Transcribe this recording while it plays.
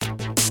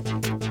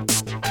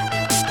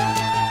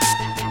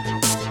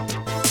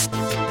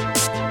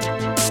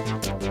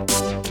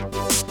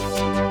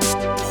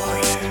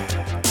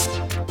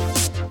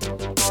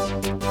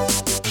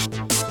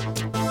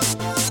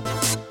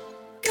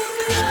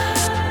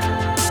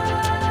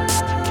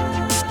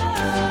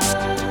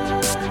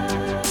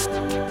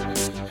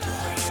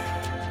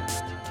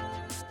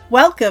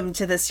Welcome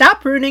to the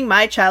Stop Ruining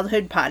My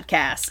Childhood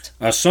podcast.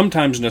 A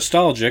sometimes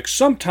nostalgic,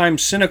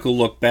 sometimes cynical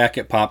look back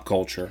at pop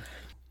culture.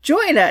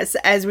 Join us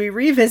as we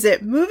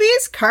revisit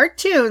movies,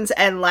 cartoons,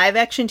 and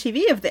live-action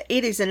TV of the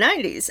 80s and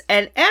 90s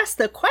and ask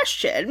the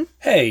question,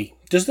 Hey,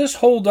 does this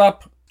hold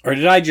up, or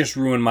did I just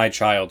ruin my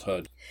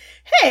childhood?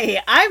 Hey,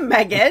 I'm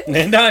Megan.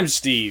 And I'm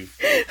Steve.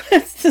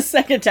 That's the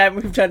second time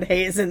we've done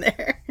Hayes in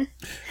there.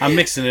 I'm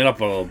mixing it up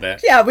a little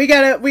bit. Yeah, we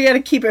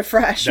gotta keep it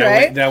fresh,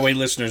 right? That way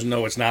listeners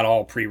know it's not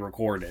all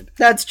pre-recorded.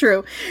 That's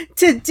true.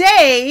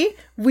 Today,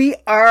 we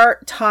are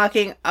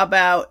talking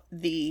about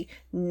the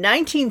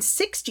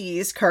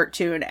 1960s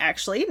cartoon,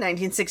 actually,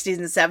 1960s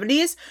and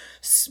 70s,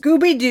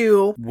 Scooby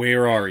Doo.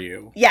 Where are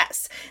you?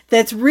 Yes,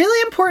 that's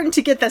really important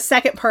to get the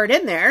second part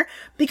in there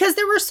because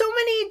there were so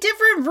many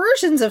different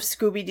versions of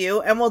Scooby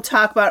Doo, and we'll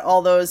talk about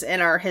all those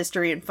in our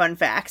history and fun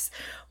facts.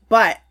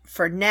 But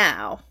for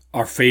now,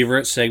 our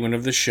favorite segment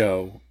of the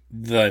show,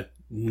 the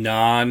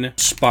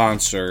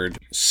non-sponsored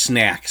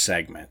snack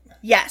segment.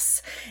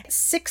 Yes,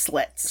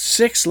 Sixlets.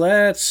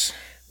 Sixlets.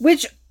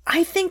 Which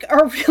I think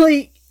are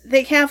really,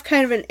 they have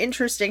kind of an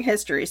interesting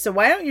history. So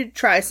why don't you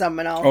try some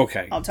and I'll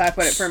talk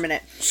about it for a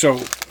minute.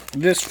 So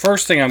this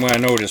first thing I'm going to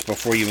notice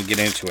before you even get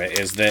into it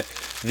is that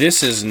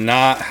this is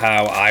not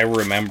how I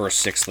remember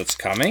Sixlets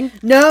coming.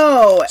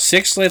 No.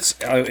 Sixlets,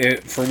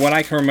 for what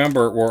I can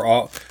remember,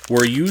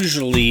 were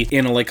usually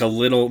in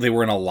they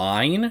were in a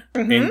line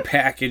and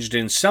packaged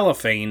in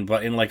cellophane,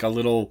 but in like a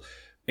little...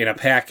 in a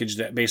package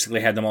that basically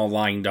had them all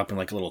lined up in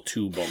like a little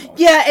tube almost.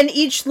 Yeah, and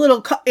each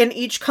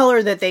each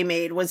color that they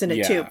made was in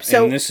a tube.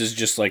 So and this is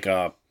just like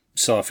a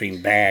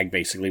cellophane bag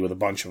basically with a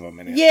bunch of them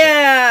in it.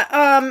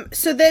 Yeah,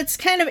 so that's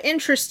kind of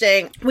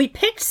interesting. We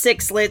picked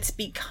Sixlets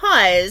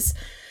because,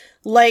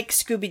 like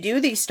Scooby-Doo,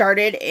 they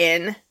started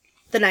in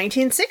the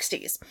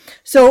 1960s.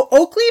 So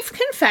Oakleaf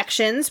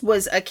Confections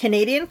was a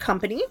Canadian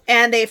company,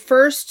 and they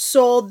first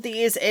sold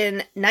these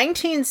in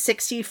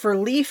 1960 for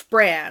Leaf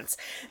Brands.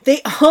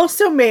 They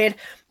also made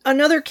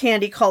another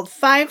candy called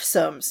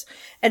Five-Sums,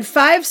 and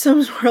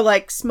Five-Sums were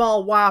like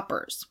small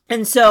Whoppers.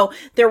 And so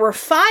there were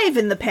 5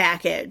 in the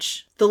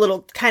package, the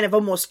little kind of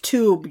almost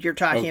tube you're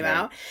talking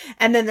about.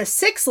 And then the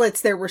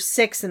Sixlets, there were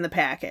 6 in the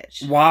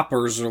package.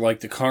 Whoppers are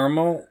like the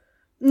caramel?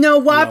 No,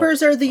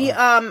 Whoppers are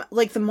the,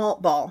 like the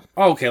malt ball.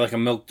 Oh, okay, like a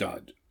Milk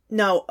Dud.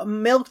 No, a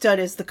Milk Dud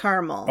is the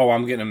caramel. Oh,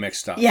 I'm getting them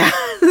mixed up. Yeah.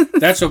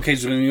 That's okay,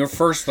 so when you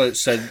first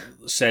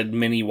said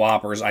mini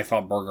Whoppers, I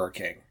thought Burger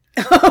King.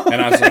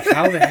 And I was like,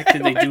 how the heck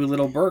did they do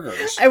little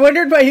burgers? I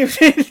wondered why you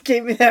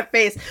gave me that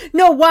face.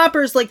 No,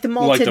 Whoppers, like the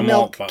malted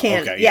milk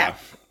candy. Okay, yeah.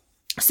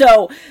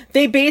 So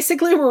they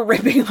basically were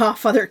ripping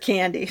off other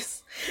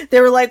candies.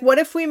 They were like, what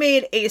if we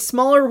made a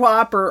smaller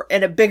Whopper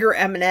and a bigger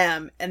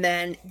M&M? And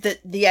then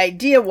the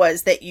idea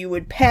was that you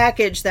would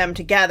package them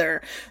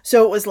together.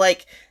 So it was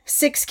like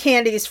 6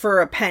 candies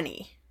for a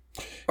penny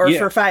or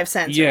for 5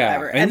 cents or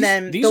whatever. And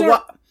then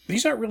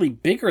these aren't really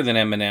bigger than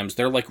M&Ms.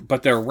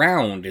 But they're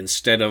round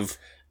instead of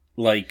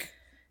like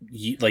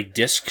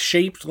disc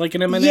shaped like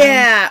an M&M.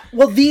 Yeah.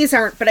 Well, these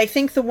aren't, but I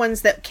think the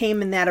ones that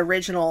came in that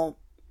original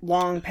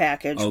long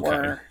package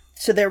were.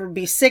 So there would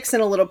be 6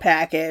 in a little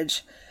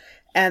package.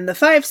 And the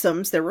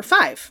Five-Sums, there were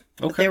 5.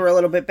 But they were a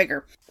little bit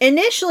bigger.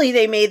 Initially,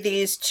 they made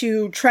these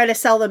to try to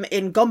sell them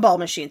in gumball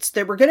machines.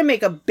 They were going to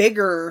make a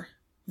bigger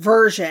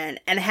version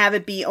and have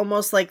it be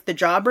almost like the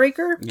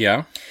Jawbreaker.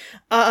 Yeah.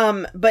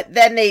 But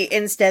then they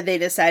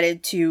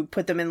decided to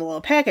put them in the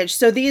little package.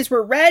 So these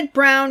were red,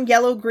 brown,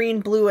 yellow, green,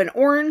 blue, and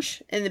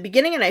orange in the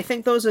beginning. And I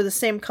think those are the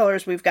same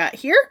colors we've got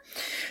here.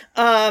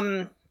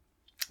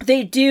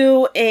 They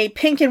do a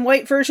pink and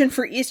white version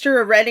for Easter,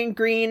 a red and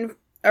green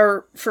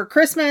or for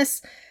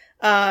Christmas.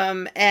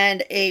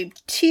 And a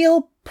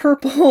teal,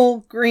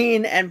 purple,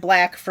 green, and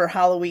black for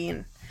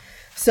Halloween.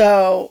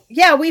 So,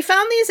 yeah, we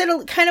found these at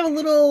a kind of a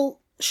little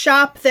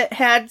shop that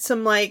had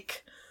some,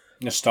 like...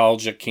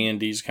 nostalgic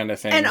candies kind of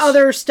things. And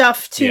other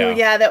stuff, too.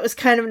 Yeah, that was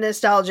kind of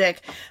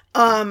nostalgic.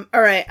 All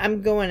right,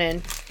 I'm going in.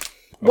 Okay.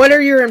 What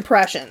are your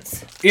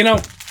impressions?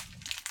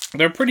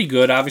 They're pretty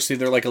good. Obviously,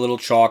 they're like a little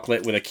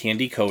chocolate with a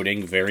candy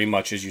coating, very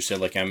much as you said,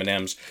 like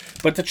M&Ms.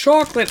 But the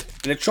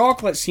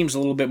chocolate seems a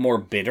little bit more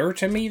bitter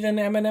to me than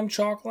M&M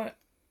chocolate.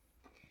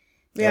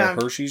 Yeah, or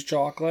Hershey's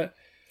chocolate.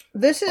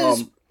 This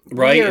is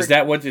right. Weird. Is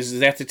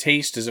that the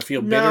taste? Does it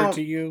feel bitter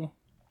to you?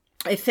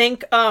 I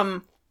think.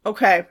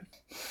 Okay.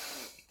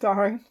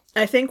 Sorry.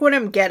 I think what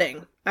I'm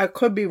getting, I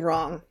could be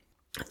wrong.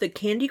 The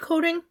candy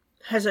coating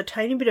has a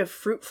tiny bit of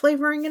fruit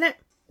flavoring in it.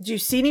 Do you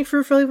see any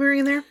fruit flavoring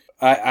in there?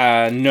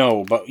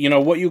 No, but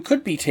what you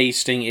could be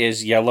tasting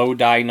is yellow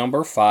dye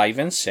number 5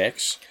 and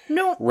 6.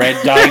 No.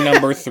 Red dye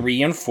number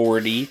 3 and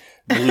 40.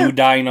 Blue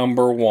dye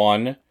number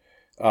 1.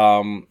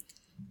 The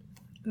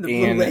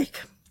Blue Lake.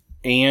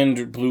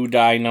 And blue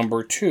dye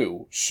number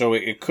 2. So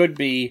it could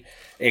be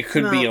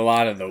a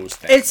lot of those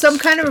things. It's some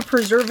kind of a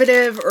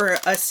preservative or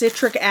a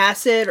citric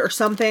acid or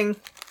something.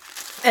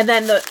 And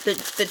then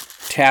the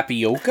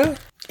tapioca?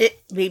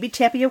 Maybe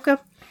tapioca?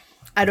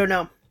 I don't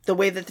know. the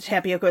way that the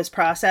tapioca is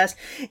processed.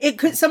 It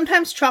could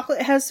sometimes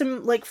chocolate has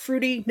some like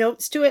fruity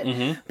notes to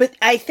it, but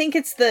I think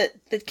it's the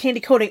candy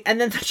coating, and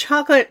then the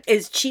chocolate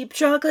is cheap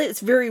chocolate. It's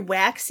very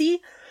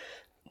waxy,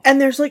 and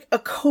there's like a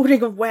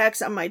coating of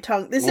wax on my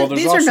tongue. These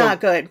are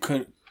not good.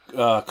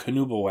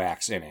 Canuba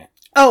wax in it.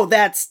 Oh,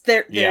 that's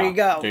there. There you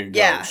go. There you go.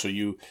 Yeah. So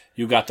you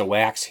got the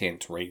wax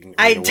hint right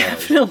I away.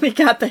 Definitely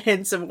got the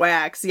hints of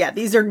wax. Yeah,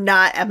 these are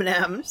not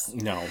M&Ms.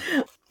 No.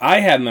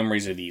 I have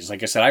memories of these.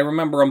 Like I said, I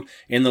remember them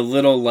in the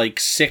little, like,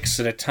 6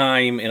 at a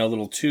time in a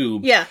little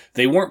tube. Yeah.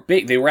 They weren't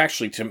big. They were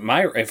actually,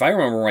 if I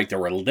remember right, they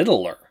were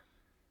littler.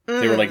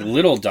 They were like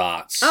little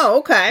dots. Oh,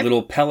 okay.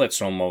 Little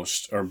pellets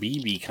almost, or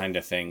BB kind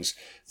of things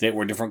that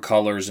were different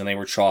colors, and they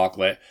were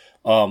chocolate.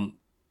 And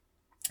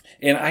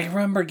I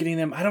remember getting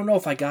them, I don't know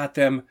if I got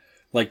them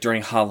like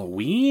during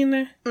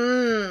Halloween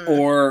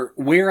or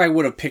where I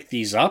would have picked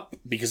these up,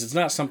 because it's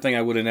not something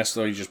I would have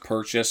necessarily just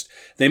purchased.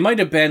 They might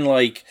have been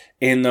like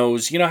in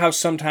those, you know how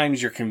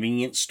sometimes your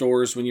convenience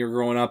stores when you were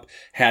growing up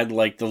had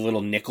like the little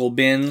nickel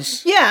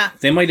bins? Yeah.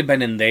 They might have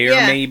been in there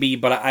maybe,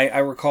 but I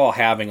recall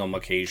having them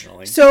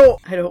occasionally. So,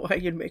 I don't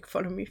want you to make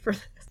fun of me for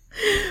this.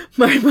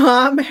 My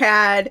mom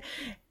had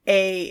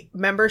a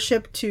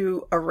membership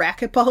to a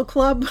racquetball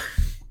club.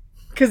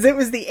 Because it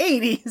was the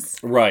 80s.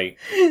 Right.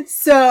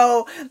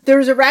 So there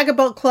was a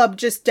racquetball club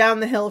just down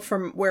the hill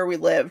from where we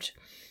lived.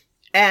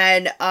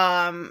 And,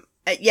 and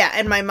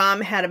my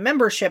mom had a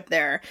membership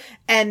there.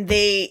 And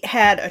they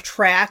had a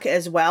track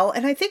as well.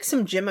 And I think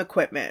some gym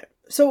equipment.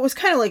 So it was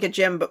kind of like a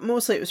gym, but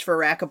mostly it was for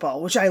racquetball,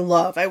 which I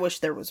love. I wish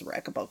there was a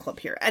racquetball club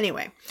here.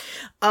 Anyway.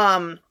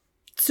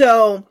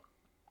 So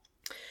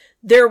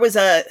there was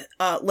a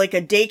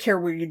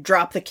daycare where you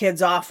drop the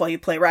kids off while you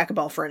play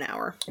racquetball for an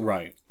hour.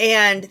 Right.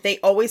 And they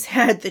always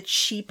had the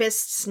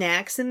cheapest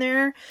snacks in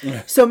there.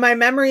 So my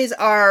memories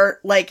are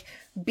like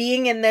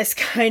being in this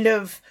kind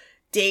of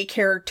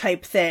daycare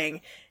type thing.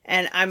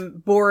 And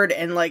I'm bored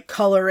and like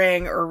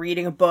coloring or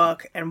reading a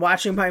book and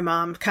watching my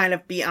mom kind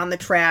of be on the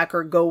track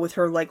or go with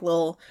her like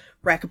little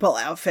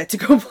racquetball outfit to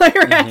go play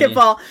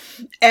racquetball.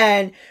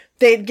 And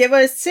they'd give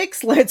us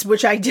 6-lits,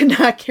 which I did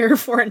not care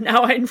for. And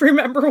now I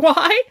remember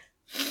why.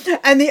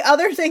 And the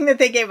other thing that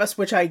they gave us,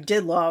 which I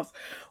did love,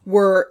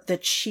 were the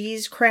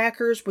cheese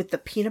crackers with the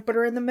peanut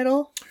butter in the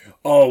middle.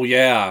 Oh,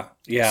 yeah.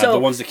 Yeah, so, the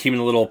ones that came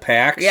in little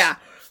packs. Yeah.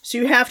 So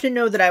you have to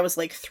know that I was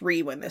like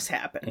 3 when this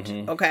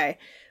happened. Okay.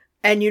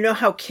 And you know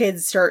how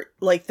kids start,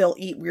 like, they'll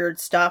eat weird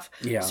stuff.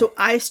 Yeah. So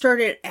I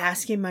started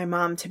asking my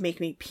mom to make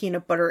me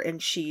peanut butter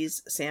and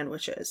cheese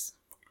sandwiches.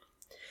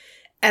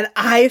 And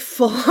I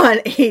full on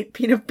ate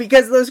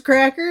because of those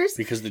crackers.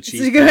 Because the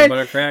cheese peanut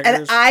butter crackers?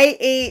 And I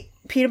ate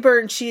peanut butter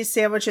and cheese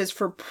sandwiches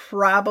for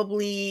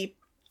probably,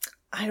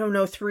 I don't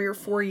know, 3 or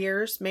 4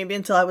 years. Maybe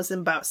until I was in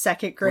about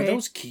 2nd grade. Were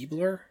those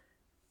Keebler?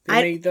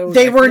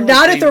 They were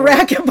not at the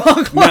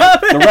racquetball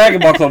club. The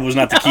racquetball club was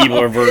not the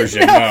Keebler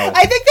version, no.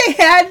 I think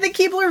they had the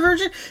Keebler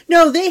version.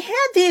 No, they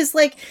had these,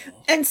 like,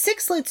 and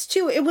 6-lits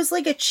too. It was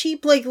like a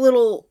cheap, like,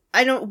 little,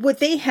 what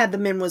they had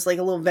them in was like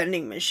a little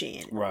vending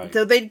machine. Right.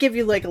 So they'd give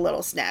you like a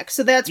little snack.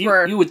 So that's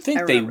where you would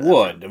think they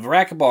would. The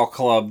racquetball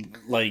club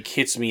like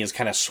hits me as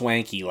kind of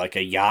swanky, like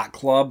a yacht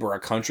club or a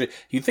country.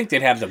 You'd think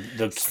they'd have the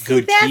good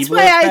Keebler That's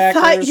why I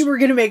crackers. thought you were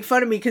going to make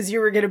fun of me because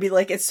you were going to be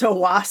like, it's so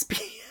waspy.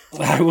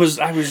 I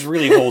was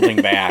really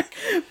holding back.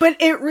 But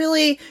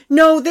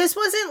this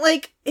wasn't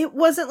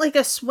like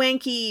a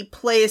swanky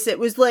place. It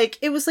was like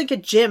a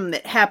gym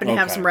that happened to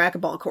have some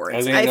racquetball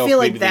courts. I feel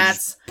like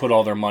that's put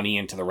all their money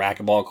into the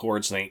racquetball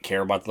courts and they didn't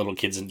care about the little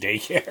kids in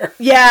daycare.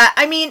 Yeah,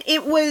 I mean,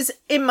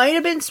 it might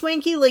have been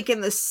swanky like in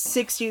the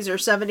 60s or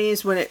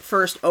 70s when it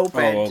first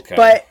opened. Oh, okay.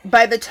 But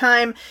by the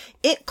time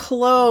it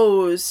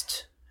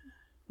closed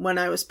when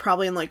I was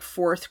probably in like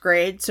 4th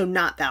grade, so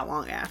not that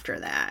long after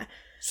that.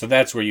 So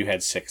that's where you had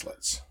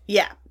 6-lits.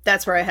 Yeah,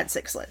 that's where I had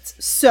 6-lits.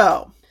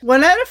 So,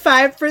 1 out of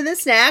 5 for the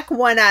snack,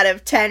 1 out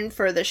of 10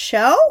 for the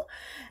show.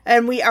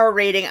 And we are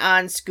rating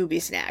on Scooby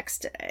Snacks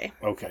today.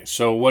 Okay,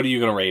 so what are you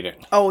going to rate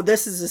it? Oh,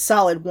 this is a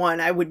solid 1.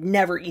 I would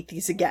never eat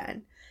these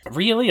again.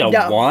 Really? A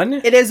 1?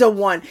 It is a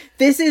 1.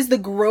 This is the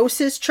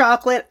grossest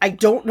chocolate. I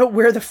don't know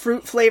where the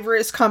fruit flavor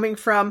is coming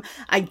from.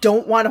 I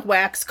don't want a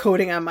wax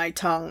coating on my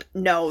tongue.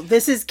 No,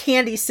 this is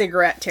candy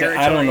cigarette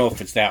territory. I don't know if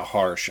it's that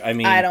harsh. I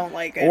mean, I don't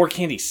like it. Or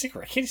candy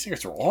cigarette. Candy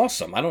cigarettes are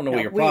awesome. I don't know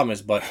what your problem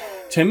is, but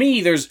to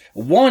me,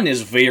 one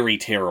is very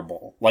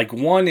terrible. Like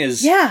one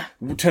is,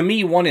 to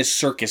me, one is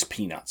circus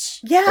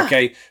peanuts. Yeah.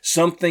 Okay?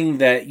 Something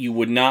that you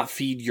would not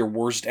feed your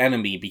worst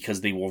enemy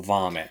because they will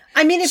vomit.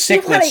 I mean, if you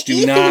want to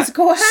eat these,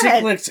 go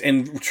ahead. Cichlids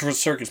and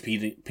circus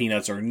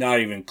peanuts are not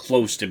even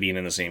close to being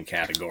in the same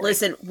category.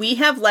 Listen, we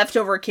have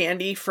leftover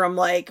candy from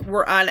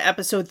we're on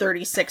episode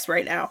 36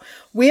 right now.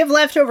 We have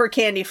leftover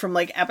candy from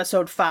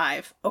episode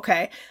 5.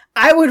 Okay.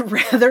 I would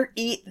rather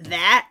eat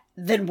that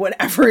than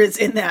whatever is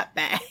in that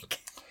bag.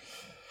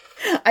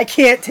 I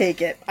can't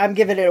take it. I'm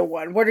giving it a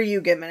 1. What are you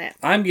giving it?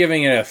 I'm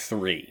giving it a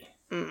 3.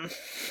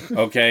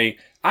 Okay.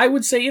 I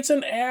would say it's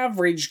an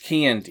average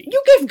candy.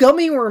 You give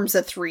gummy worms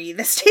a 3.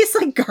 This tastes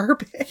like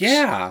garbage.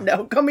 Yeah.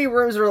 No, gummy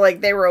worms were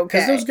like, they were okay.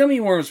 Because those gummy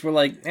worms were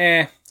like,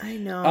 eh. I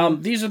know.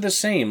 These are the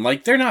same.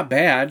 Like, they're not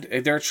bad.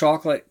 They're a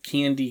chocolate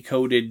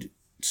candy-coated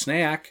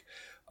snack,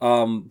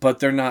 but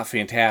they're not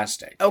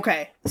fantastic.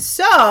 Okay.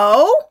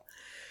 So,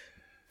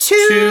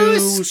 two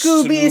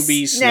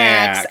Scooby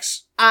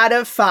snacks out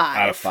of 5.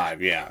 Out of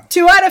 5, yeah.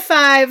 2 out of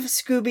 5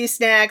 Scooby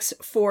snacks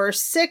for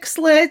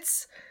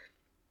 6lets.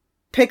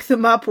 Pick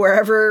them up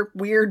wherever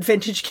weird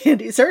vintage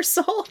candies are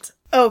sold.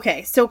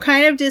 Okay, so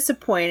kind of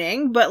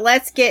disappointing, but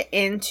let's get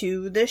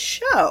into the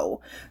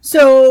show.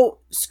 So,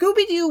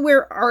 Scooby Doo,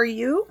 Where Are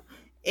You?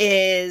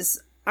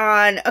 It's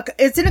in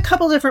a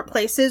couple different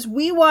places.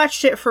 We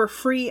watched it for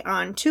free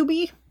on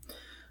Tubi.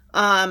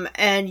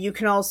 And you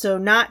can also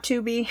not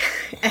Tubi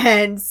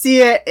and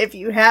see it if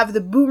you have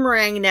the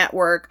Boomerang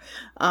Network,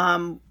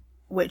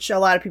 which a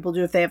lot of people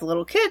do if they have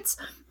little kids.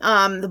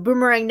 The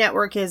Boomerang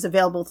Network is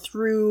available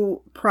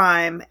through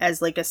Prime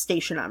as like a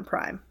station on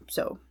Prime.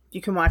 So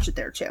you can watch it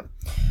there too.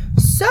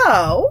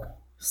 So,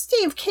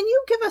 Steve, can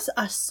you give us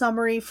a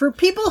summary for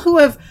people who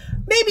have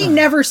maybe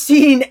never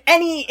seen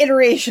any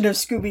iteration of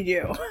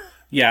Scooby-Doo?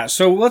 Yeah,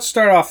 so let's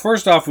start off.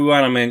 First off, I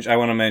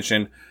want to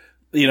mention,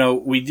 you know,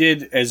 we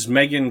did, as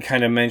Megan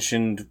kind of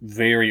mentioned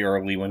very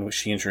early when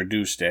she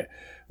introduced it,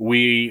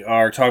 we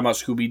are talking about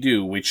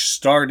Scooby-Doo, which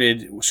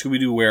started,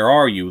 Scooby-Doo, Where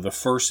Are You? The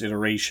first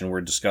iteration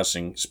we're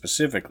discussing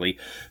specifically,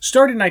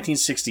 started in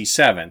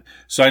 1967.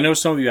 So I know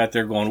some of you out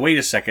there going, wait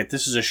a second,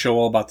 this is a show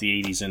all about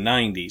the 80s and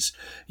 90s.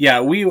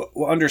 Yeah, we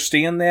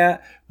understand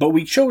that, but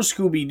we chose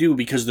Scooby-Doo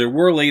because there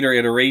were later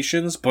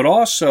iterations, but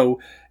also,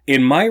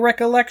 in my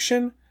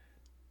recollection,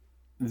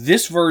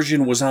 this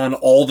version was on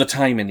all the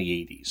time in the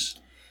 80s.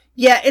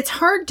 Yeah, it's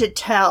hard to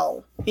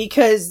tell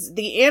because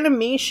the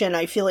animation,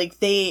 I feel like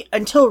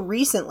until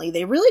recently,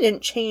 they really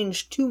didn't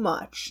change too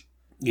much.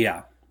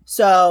 Yeah.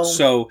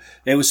 So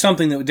it was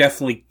something that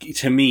definitely,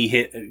 to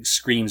me,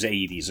 screams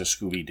 80s of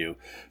Scooby-Doo.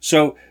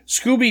 So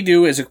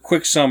Scooby-Doo, as a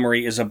quick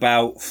summary, is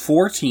about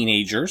 4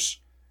 teenagers,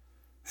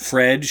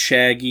 Fred,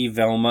 Shaggy,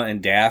 Velma,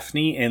 and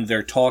Daphne, and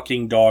their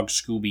talking dog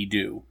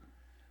Scooby-Doo,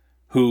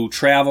 who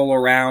travel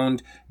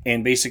around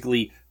and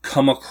basically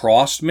come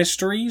across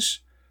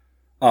mysteries.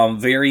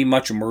 Very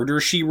much Murder,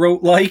 She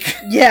Wrote like.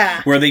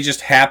 Yeah. Where they just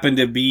happen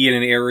to be in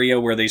an area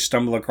where they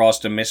stumble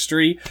across a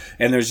mystery,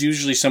 and there's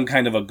usually some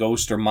kind of a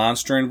ghost or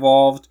monster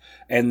involved,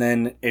 and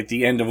then at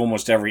the end of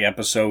almost every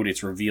episode,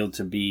 it's revealed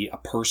to be a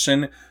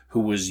person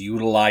who was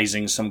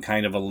utilizing some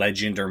kind of a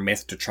legend or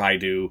myth to try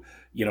to,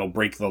 you know,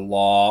 break the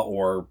law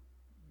or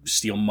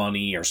steal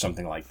money or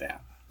something like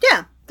that.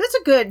 Yeah, that's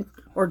a good...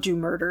 Or do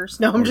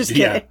murders. No, I'm just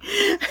kidding.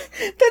 Yeah.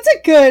 That's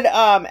a good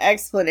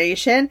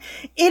explanation.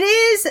 It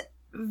is...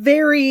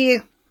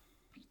 very,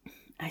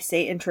 I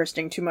say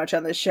interesting too much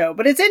on this show,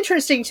 but it's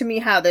interesting to me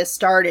how this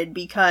started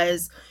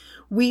because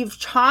we've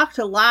talked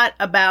a lot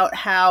about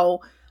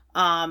how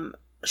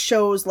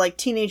shows like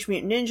Teenage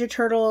Mutant Ninja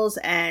Turtles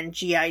and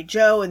G.I.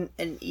 Joe and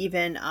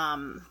even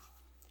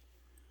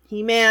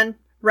He-Man,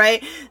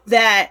 right?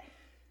 That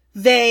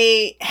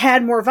they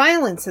had more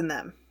violence in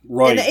them.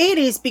 Right. In the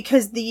 80s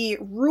because the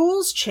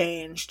rules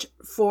changed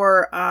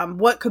for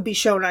what could be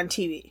shown on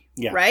TV.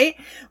 Yeah. Right?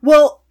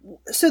 Well,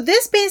 so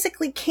this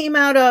basically came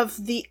out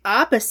of the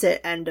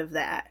opposite end of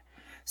that.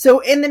 So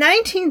in the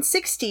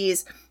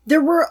 1960s,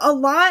 there were a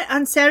lot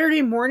on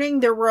Saturday morning.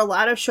 There were a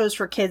lot of shows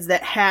for kids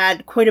that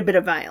had quite a bit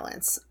of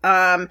violence.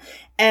 And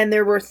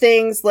there were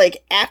things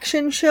like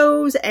action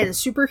shows and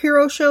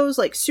superhero shows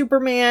like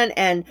Superman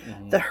and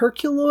the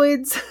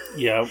Herculoids.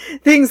 Yeah.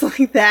 Things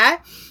like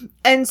that.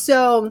 And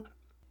so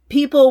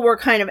people were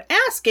kind of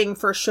asking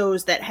for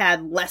shows that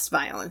had less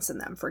violence in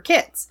them for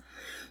kids.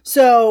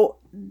 So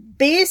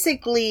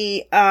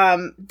basically,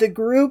 the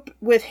group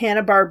with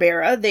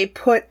Hanna-Barbera, they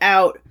put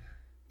out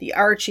the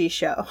Archie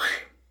show.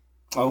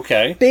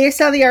 Okay.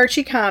 Based on the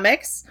Archie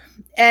comics.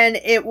 And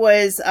it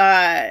was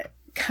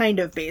kind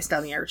of based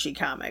on the Archie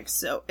comics.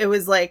 So it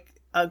was like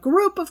a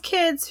group of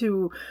kids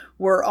who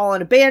were all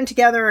in a band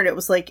together, and it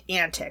was like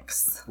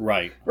antics.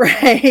 Right.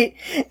 Right.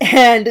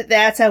 And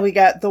that's how we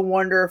got the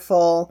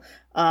wonderful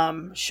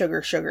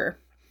Sugar Sugar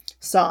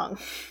song.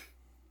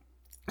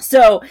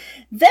 So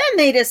then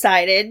they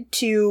decided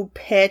to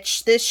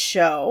pitch this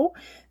show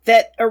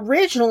that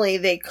originally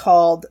they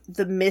called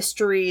The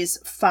Mysteries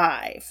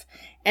 5.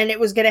 And it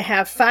was going to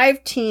have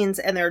 5 teens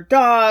and their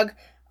dog,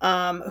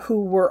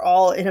 who were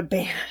all in a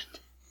band.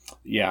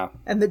 Yeah.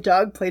 And the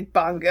dog played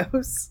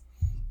bongos,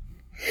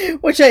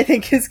 which I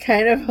think is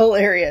kind of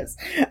hilarious.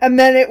 And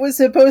then it was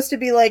supposed to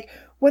be like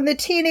when the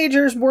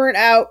teenagers weren't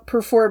out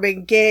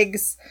performing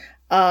gigs,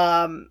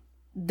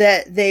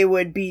 that they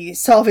would be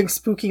solving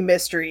spooky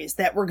mysteries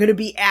that were going to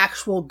be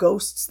actual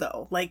ghosts,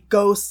 though, like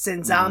ghosts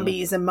and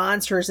zombies and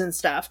monsters and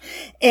stuff.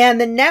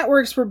 And the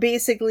networks were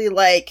basically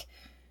like,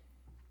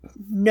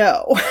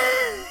 no.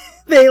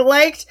 They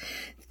liked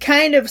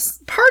kind of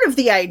part of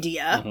the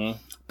idea,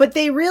 but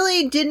they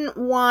really didn't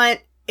want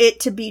it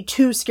to be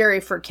too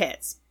scary for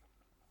kids.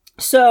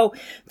 So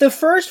the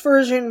first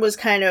version was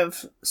kind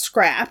of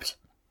scrapped.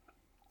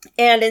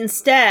 And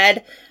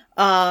instead,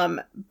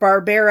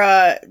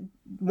 Barbera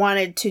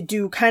wanted to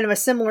do kind of a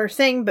similar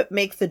thing, but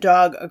make the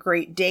dog a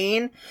Great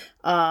Dane.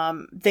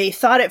 They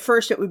thought at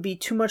first it would be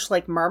too much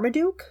like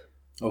Marmaduke.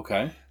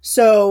 Okay.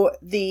 So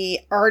the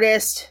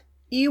artist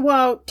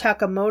Iwao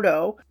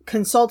Takamoto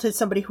consulted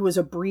somebody who was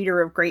a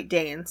breeder of Great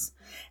Danes,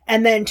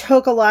 and then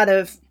took a lot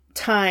of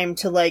time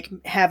to like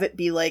have it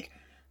be like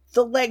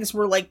the legs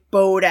were like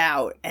bowed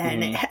out,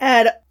 and it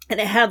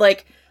had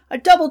like a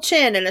double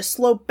chin and a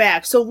sloped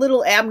back, so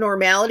little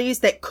abnormalities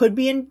that could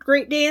be in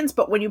Great Danes,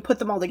 but when you put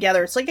them all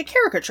together, it's like a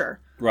caricature.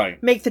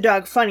 Right. Make the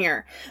dog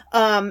funnier.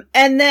 And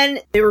then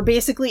they were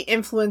basically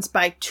influenced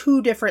by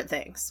two different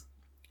things.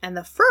 And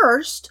the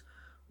first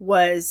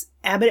was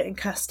Abbott and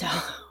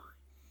Costello.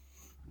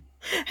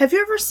 Have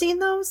you ever seen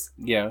those?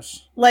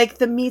 Yes. Like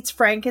the Meets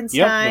Frankenstein?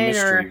 Yep, the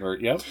mystery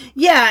version. Yep.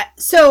 Yeah,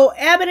 so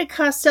Abbott and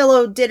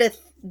Costello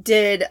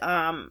started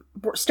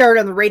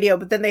on the radio,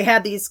 but then they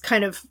had these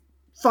kind of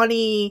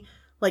funny,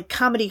 like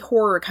comedy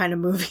horror kind of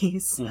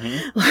movies.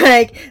 Mm-hmm.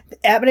 Like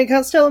Abbott and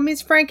Costello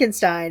meets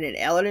Frankenstein, and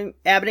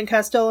Abbott and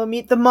Costello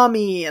meet the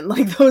Mummy, and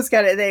like those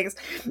kind of things.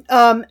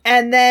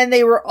 And then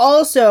they were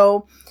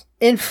also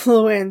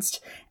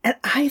influenced, and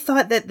I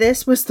thought that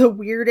this was the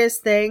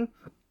weirdest thing,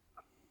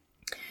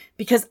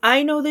 because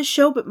I know this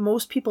show, but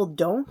most people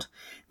don't.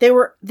 They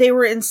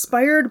were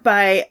inspired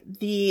by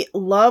the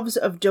loves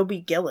of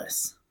Dobie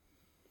Gillis.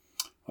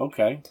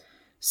 Okay.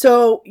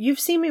 So, you've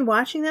seen me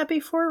watching that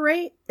before,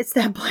 right? It's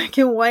that black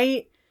and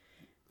white.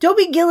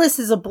 Dobie Gillis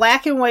is a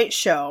black and white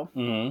show.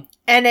 Mm-hmm.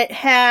 And it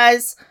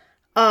has,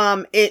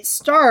 it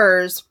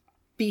stars,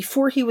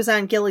 before he was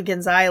on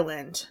Gilligan's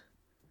Island,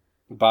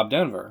 Bob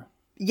Denver.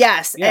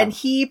 Yes, yeah. And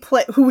he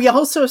who we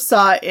also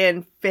saw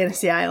in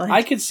Fantasy Island.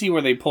 I could see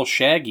where they pull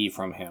Shaggy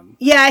from him.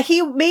 Yeah,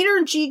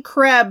 Maynard G.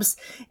 Krebs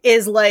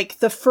is like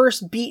the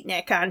first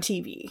beatnik on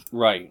TV.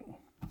 Right.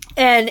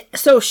 And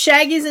so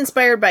Shaggy's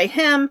inspired by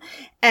him,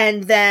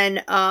 and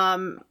then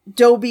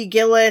Dobie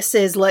Gillis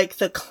is like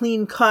the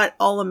clean-cut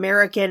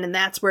all-American, and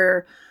that's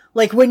where,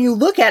 like, when you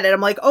look at it, I'm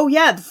like, oh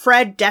yeah,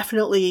 Fred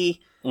definitely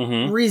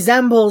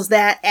resembles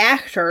that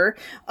actor.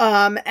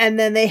 And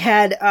then they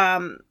had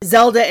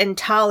Zelda and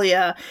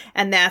Talia,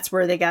 and that's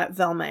where they got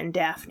Velma and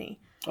Daphne.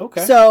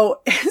 Okay.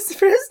 So it's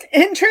just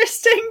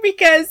interesting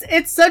because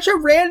it's such a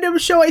random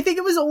show. I think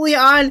it was only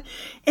on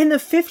in the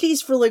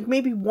 50s for like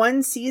maybe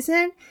one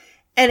season.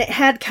 And it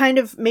had kind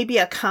of maybe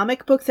a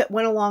comic book that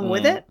went along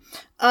with it.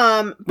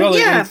 But well,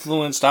 yeah.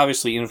 It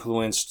obviously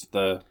influenced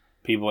the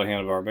people at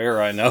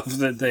Hanna-Barbera. I know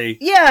that they...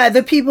 Yeah,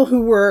 the people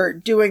who were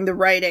doing the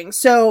writing.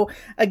 So,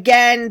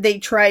 again, they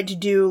tried to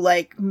do,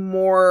 like,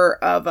 more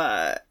of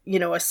a,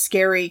 a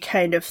scary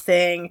kind of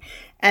thing.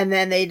 And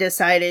then they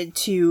decided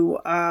to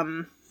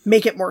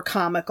make it more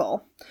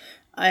comical.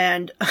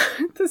 And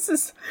this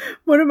is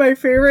one of my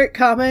favorite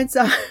comments.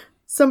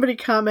 Somebody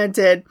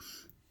commented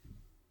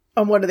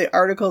on one of the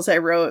articles I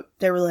wrote.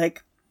 They were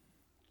like,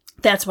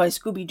 that's why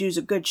Scooby Doo's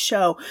a good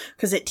show,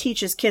 because it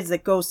teaches kids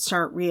that ghosts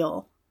aren't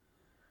real.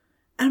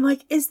 And I'm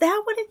like, is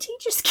that what it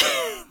teaches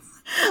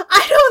kids?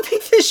 I don't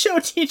think this show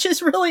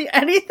teaches really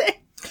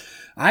anything.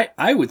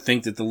 I would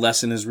think that the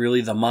lesson is really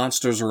the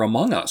monsters are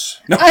among us.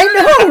 No.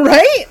 I know,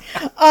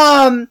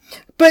 right?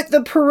 But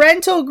the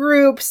parental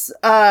groups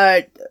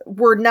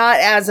were not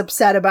as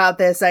upset about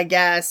this, I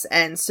guess,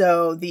 and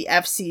so the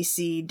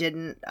FCC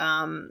didn't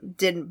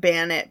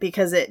ban it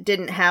because it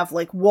didn't have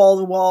like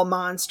wall-to-wall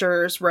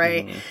monsters,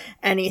 right?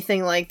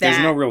 Anything like that.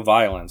 There's no real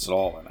violence at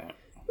all in it.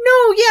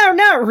 No, yeah,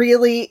 not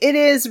really. It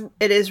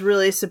is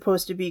really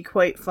supposed to be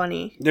quite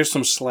funny. There's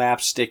some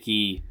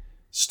slapsticky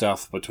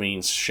stuff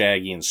between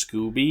Shaggy and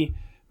Scooby,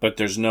 but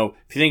there's no,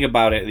 if you think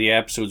about it, the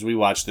episodes we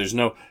watched,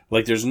 the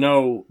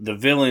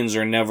villains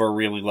are never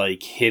really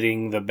like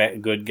hitting the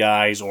good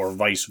guys or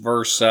vice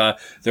versa.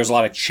 There's a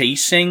lot of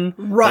chasing,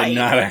 right, but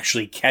not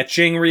actually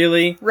catching,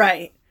 really.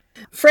 Right.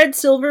 Fred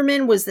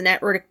Silverman was the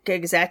network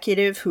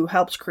executive who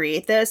helped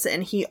create this,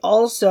 and he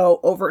also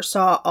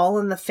oversaw All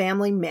in the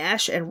Family,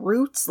 MASH, and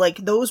Roots. Like,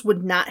 those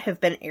would not have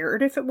been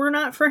aired if it were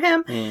not for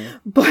him.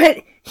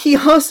 But he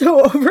also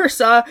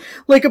oversaw,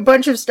 like, a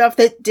bunch of stuff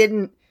that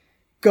didn't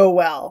go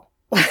well.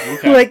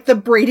 Okay. Like the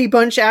Brady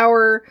Bunch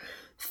Hour,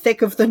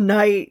 Thick of the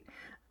Night,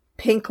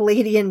 Pink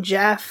Lady and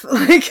Jeff.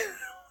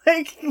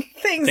 Like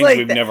things like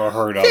we've that. Never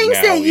heard of. Things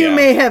now, that you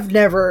may have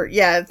never,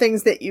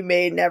 things that you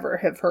may never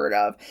have heard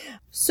of.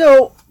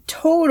 So,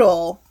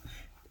 total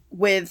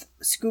with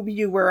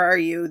Scooby-Doo, Where Are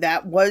You?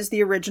 That was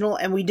the original,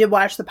 and we did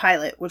watch the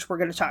pilot, which we're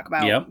going to talk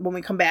about when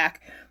we come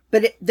back.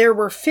 But there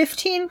were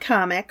 15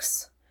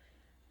 comics,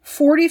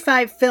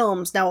 45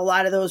 films. Now, a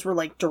lot of those were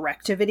like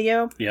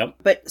direct-to-video. Yep.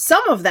 But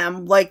some of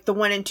them, like the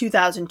one in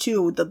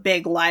 2002, the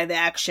big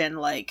live-action,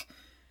 like...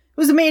 It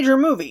was a major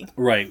movie.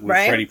 Right, with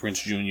Freddie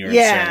Prinze Jr. and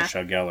Sarah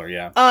Michelle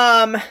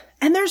Gellar,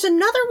 and there's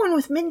another one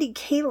with Mindy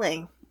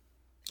Kaling.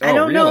 I Oh,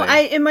 don't know.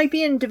 really? It might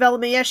be in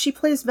development. Yeah, she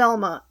plays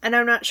Velma, and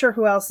I'm not sure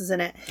who else is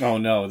in it. Oh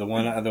no, the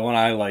one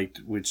I liked,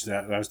 which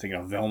I was thinking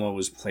of, Velma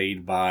was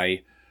played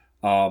by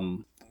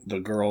the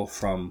girl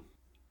from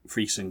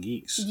Freaks and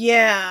Geeks.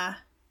 Yeah.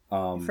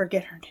 I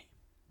forget her name.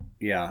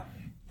 Yeah.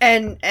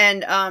 And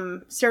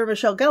Sarah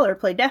Michelle Gellar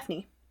played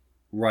Daphne.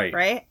 Right.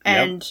 Right?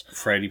 Yep. And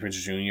Freddie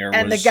Prinze Jr.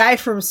 And the guy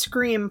from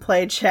Scream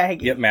played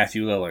Shaggy. Yep,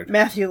 Matthew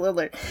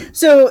Lillard.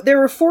 So there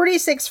were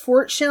 46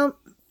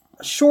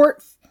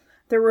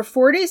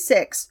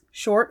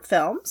 short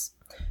films,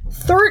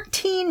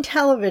 13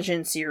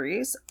 television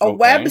series, a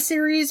web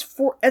series,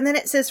 and then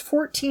it says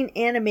 14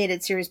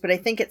 animated series, but I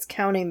think it's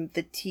counting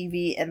the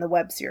TV and the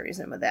web series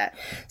in with that.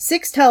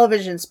 6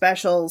 television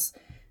specials,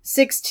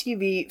 6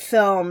 TV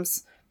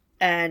films,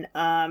 and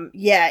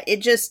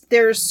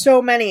there's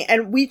so many.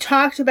 And we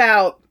talked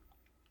about,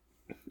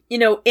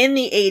 in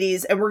the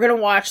 80s, and we're going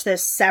to watch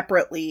this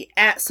separately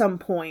at some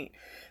point,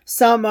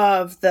 some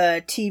of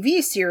the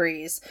TV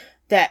series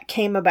that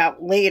came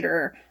about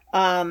later.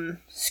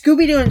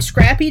 Scooby Doo and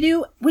Scrappy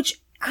Doo, which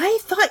I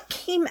thought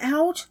came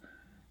out.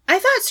 I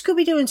thought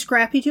Scooby Doo and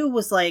Scrappy Doo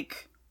was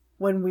like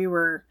when we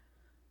were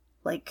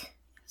like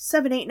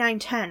 7, 8, 9,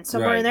 10,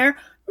 somewhere in there.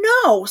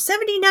 No,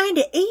 79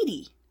 to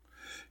 80.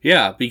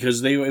 Yeah,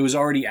 because it was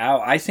already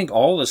out. I think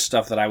all the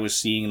stuff that I was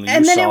seeing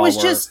and then it was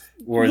just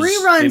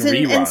reruns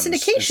and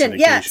syndication.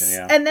 Yes.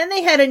 Yeah. And then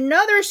they had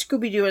another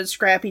Scooby Doo and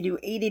Scrappy Doo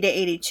 80 to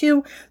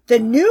 82. The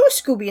new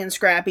Scooby and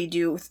Scrappy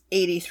Doo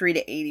 83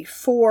 to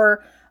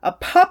 84. A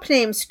pup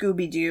named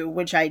Scooby Doo,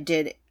 which I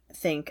did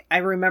think. I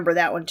remember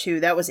that one too.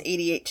 That was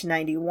 88 to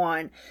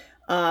 91.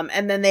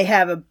 And then they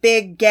have a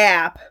big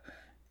gap.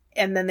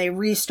 And then they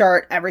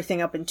restart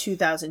everything up in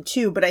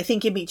 2002. But I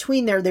think in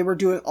between there, they were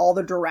doing all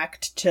the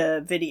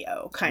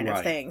direct-to-video kind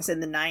of things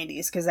in the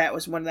 90s. Because that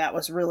was when that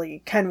was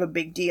really kind of a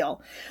big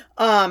deal.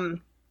 I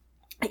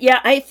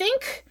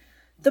think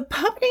the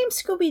pup named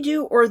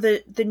Scooby-Doo or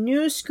the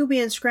new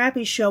Scooby and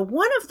Scrappy show,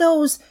 one of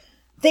those,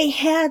 they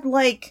had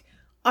like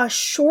a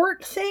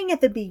short thing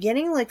at the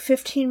beginning, like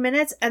 15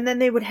 minutes. And then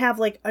they would have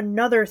like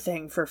another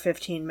thing for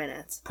 15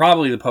 minutes.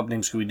 Probably the pup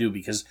named Scooby-Doo,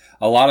 because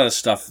a lot of the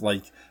stuff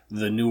like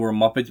the newer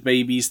Muppet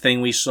Babies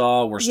thing we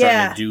saw, we're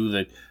starting to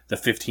do the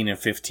 15 and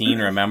 15,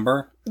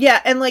 remember?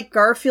 Yeah, and like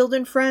Garfield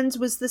and Friends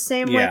was the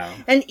same way.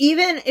 And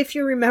even if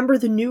you remember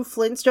the new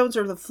Flintstones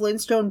or the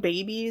Flintstone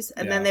Babies,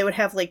 and then they would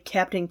have like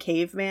Captain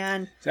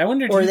Caveman. I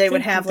wonder, or they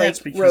would have like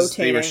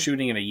rotating. They were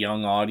shooting at a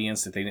young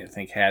audience that they didn't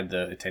think had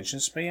the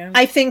attention span?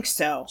 I think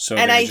so. So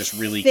they're just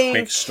really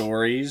quick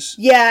stories?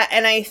 Yeah,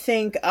 and I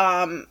think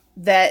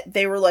that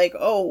they were like,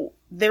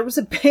 there was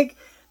a big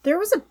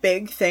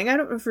thing, I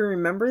don't know if you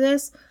remember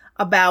this,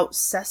 about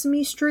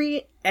Sesame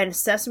Street and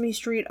Sesame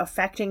Street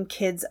affecting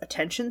kids'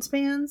 attention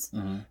spans.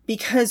 Mm-hmm.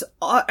 Because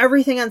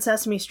everything on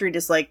Sesame Street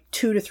is like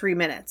 2 to 3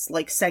 minutes,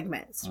 like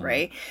segments,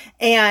 right?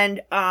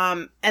 And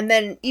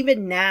then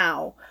even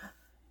now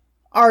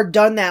are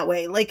done that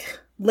way.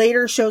 Like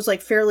later shows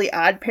like Fairly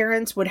Odd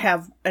Parents would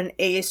have an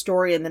A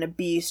story and then a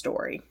B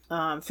story,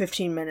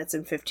 15 minutes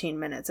and 15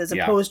 minutes, as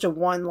opposed to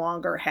one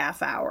longer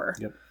half hour.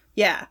 Yep.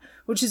 Yeah,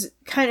 which is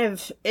kind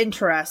of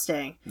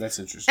interesting. That's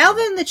interesting.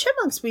 Alvin and the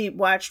Chipmunks we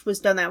watched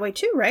was done that way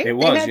too, right? It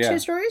was, They had 2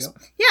 stories? Yep.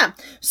 Yeah.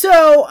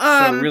 So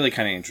really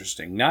kind of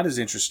interesting. Not as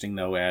interesting,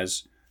 though,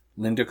 as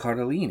Linda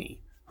Cardellini.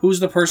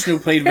 Who's the person who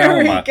played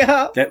Velma?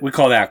 We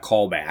call that a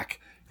callback,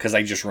 because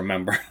I just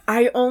remember.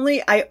 I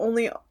only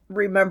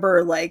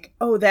remember, like,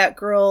 that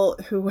girl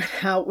who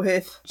went out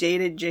with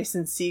jaded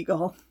Jason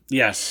Segel.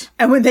 Yes.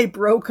 And when they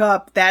broke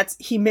up,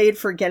 he made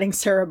Forgetting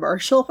Sarah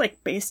Marshall,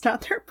 like, based on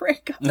their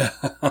breakup.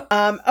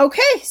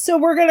 Okay, so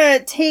we're going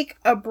to take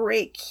a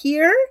break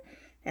here.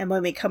 And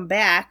when we come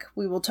back,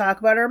 we will talk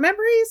about our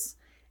memories.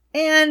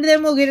 And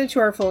then we'll get into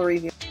our full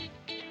review.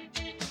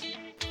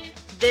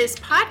 This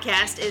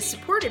podcast is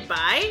supported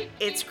by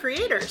its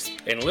creators.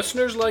 And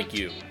listeners like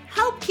you.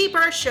 Help keep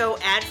our show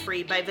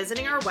ad-free by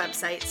visiting our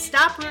website,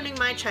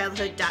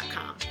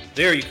 stopruiningmychildhood.com.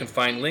 There you can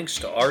find links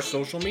to our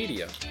social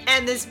media.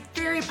 And this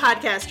very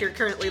podcast you're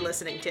currently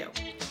listening to.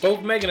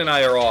 Both Megan and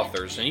I are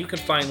authors, and you can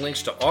find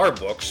links to our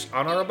books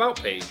on our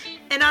About page.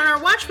 And on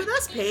our Watch With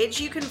Us page,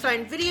 you can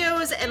find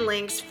videos and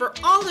links for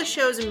all the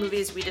shows and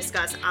movies we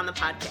discuss on the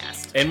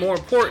podcast. And more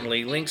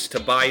importantly, links to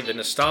buy the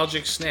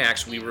nostalgic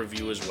snacks we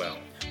review as well.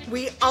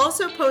 We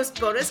also post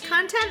bonus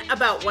content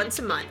about once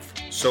a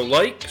month. So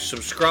like,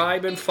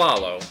 subscribe, and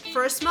follow.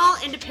 For a small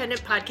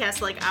independent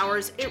podcast like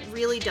ours, it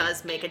really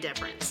does make a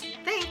difference.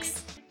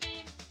 Thanks.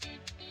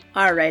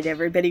 All right,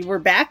 everybody, we're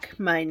back.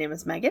 My name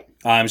is Megan.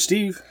 I'm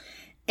Steve.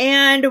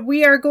 And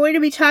we are going to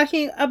be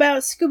talking about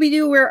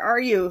Scooby-Doo, Where Are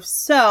You?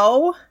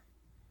 So...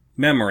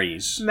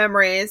 Memories.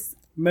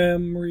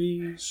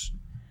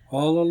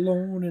 All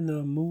alone in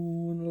the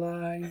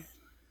moonlight.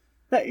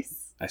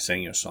 Nice. I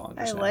sang you a song.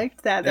 I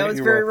liked that. That was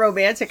very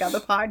romantic on the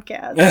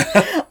podcast.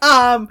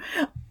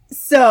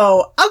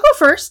 So I'll go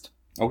first.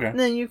 Okay. And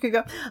then you could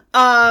go.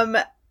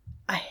 I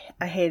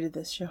hated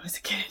this show as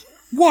a kid.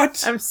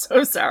 What? I'm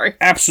so sorry.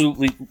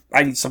 Absolutely.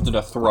 I need something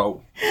to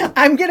throw.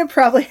 I'm going to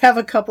probably have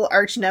a couple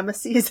arch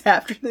nemesis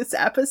after this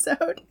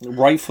episode.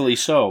 Rightfully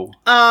so.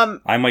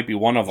 I might be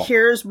one of them.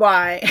 Here's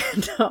why.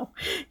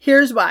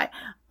 Here's why.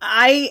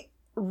 I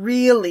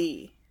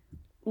really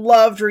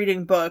loved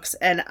reading books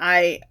and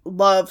I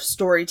love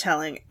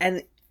storytelling.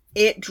 And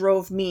it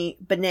drove me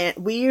banana.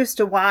 We used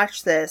to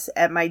watch this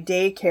at my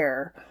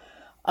daycare.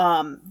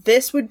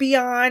 This would be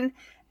on,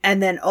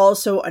 and then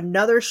also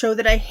another show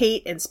that I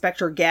hate,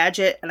 Inspector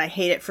Gadget, and I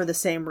hate it for the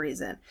same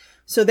reason.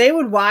 So they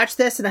would watch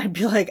this, and I'd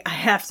be like, I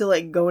have to,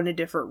 like, go in a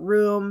different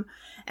room.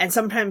 And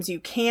sometimes you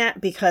can't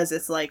because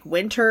it's, like,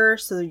 winter,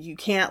 so you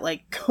can't,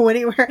 like, go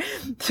anywhere.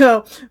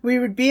 So we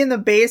would be in the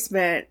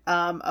basement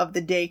of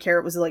the daycare.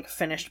 It was, like, a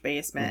finished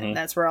basement. Mm-hmm.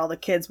 That's where all the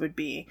kids would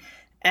be.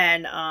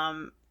 And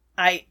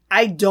I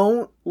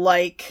don't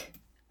like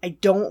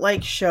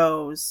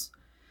shows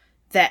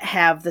that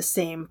have the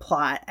same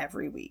plot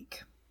every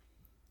week.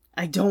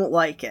 I don't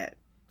like it.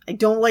 I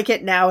don't like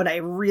it now, and I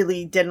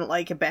really didn't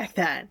like it back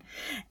then.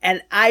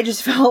 And I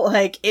just felt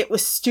like it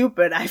was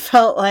stupid. I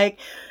felt like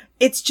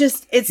you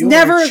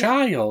never were a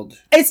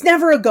child. It's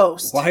never a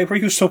ghost. Why were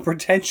you so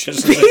pretentious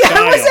as a child?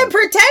 I wasn't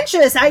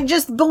pretentious. I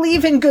just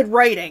believe in good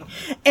writing.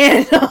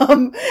 And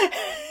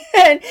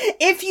and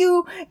if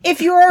you're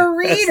a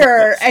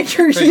reader and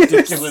you're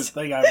ridiculous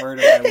thing I've heard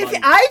in my life.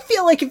 I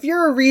feel like if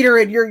you're a reader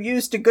and you're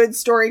used to good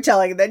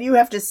storytelling, then you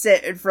have to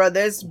sit in front of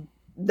this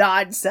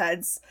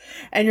nonsense,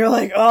 and you're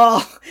like,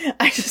 oh,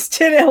 I just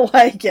didn't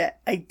like it.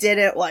 I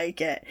didn't like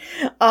it.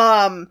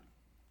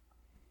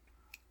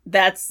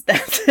 That's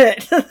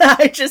it.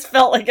 I just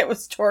felt like it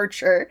was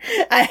torture.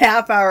 A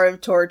half hour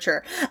of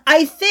torture.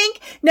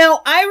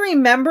 I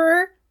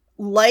remember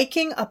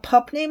liking A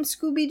Pup Named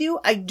Scooby Doo.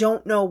 I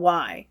don't know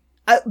why.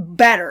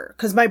 Better,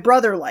 because my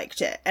brother liked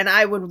it, and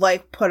I would,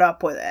 like, put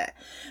up with it.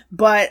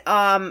 But,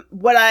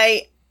 the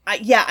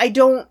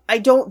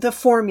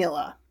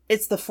formula.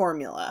 It's the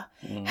formula.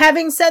 Mm.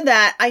 Having said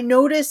that, I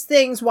noticed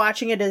things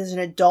watching it as an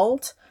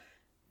adult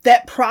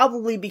that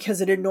probably because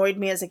it annoyed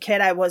me as a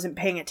kid, I wasn't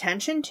paying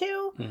attention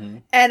to. Mm-hmm.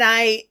 And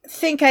I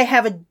think I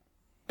have a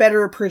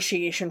better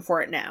appreciation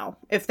for it now,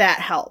 if that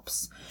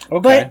helps.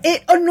 Okay. But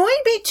it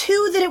annoyed me,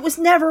 too, that it was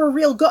never a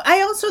real I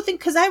also think,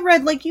 because I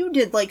read, like you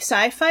did, like,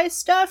 sci-fi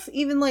stuff,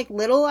 even, like,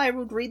 little, I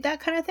would read that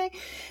kind of thing.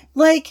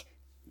 Like,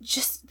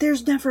 just,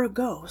 there's never a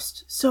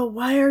ghost. So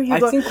why are you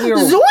going,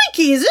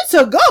 Zoinkies, it's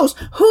a ghost!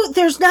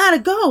 There's not a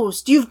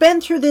ghost! You've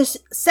been through this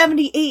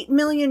 78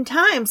 million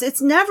times.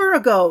 It's never a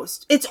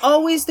ghost. It's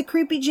always the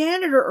creepy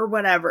janitor or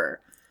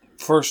whatever.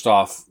 First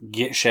off,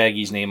 get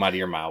Shaggy's name out of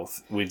your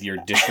mouth with your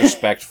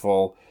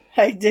disrespectful...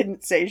 I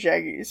didn't say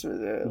Shaggy's.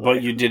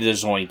 But you did the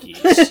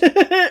Zoinkies.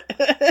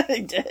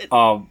 I did.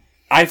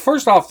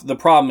 First off, the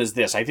problem is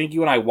this. I think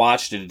you and I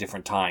watched it at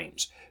different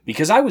times.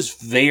 Because I was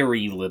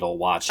very little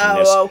watching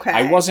this. Okay.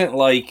 I wasn't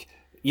like,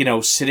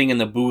 sitting in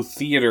the booth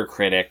theater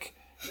critic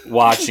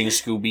watching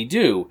Scooby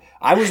Doo.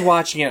 I was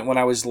watching it when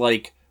I was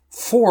like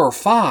 4 or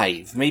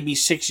 5, maybe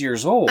 6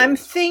 years old. I'm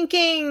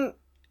thinking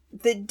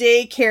the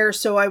daycare,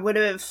 so I would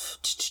have...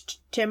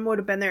 Tim would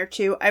have been there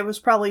too. I was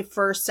probably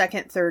 1st,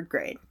 2nd, 3rd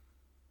grade.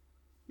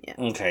 Yeah.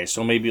 Okay,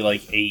 so maybe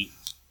like 8,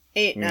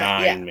 9,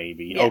 yeah.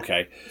 maybe. Yeah.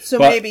 Okay. So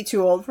maybe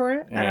too old for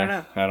it? I don't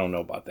know. I don't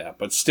know about that.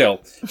 But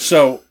still.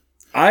 So...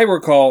 I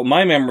recall,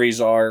 my memories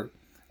are,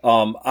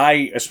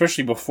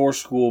 especially before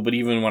school, but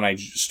even when I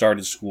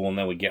started school and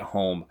then would get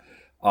home,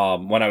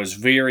 when I was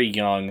very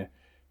young,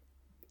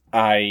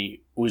 I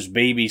was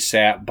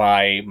babysat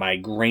by my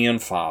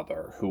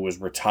grandfather, who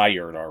was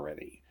retired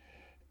already.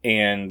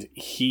 And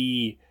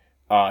he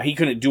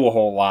couldn't do a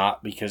whole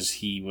lot because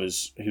he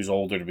was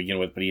older to begin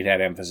with, but he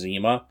had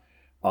emphysema.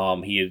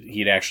 He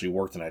had actually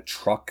worked in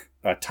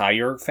a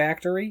tire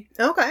factory.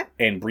 Okay.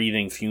 And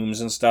breathing fumes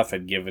and stuff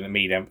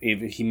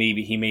he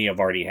may have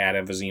already had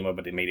emphysema,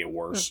 but it made it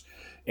worse.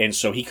 And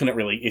so he couldn't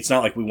really, it's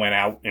not like we went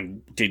out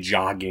and did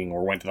jogging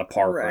or went to the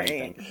park or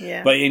anything.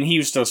 Yeah. And he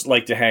used to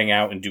like to hang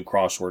out and do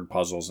crossword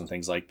puzzles and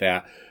things like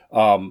that.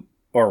 The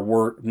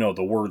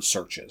word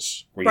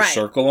searches where you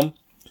circle them,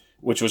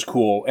 which was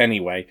cool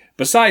anyway.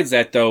 Besides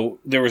that, though,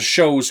 there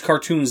was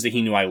cartoons that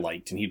he knew I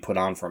liked, and he'd put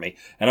on for me.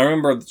 And I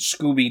remember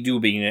Scooby Doo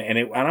being it,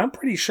 and I'm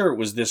pretty sure it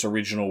was this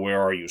original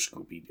Where Are You,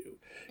 Scooby Doo?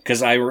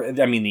 Because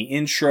the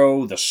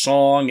intro, the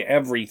song,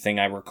 everything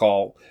I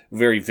recall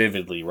very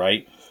vividly,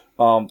 right?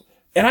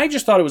 And I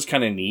just thought it was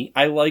kind of neat.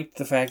 I liked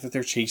the fact that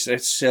they're chasing.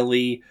 It's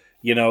silly,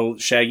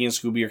 Shaggy and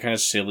Scooby are kind of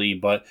silly,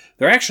 but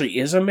there actually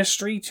is a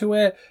mystery to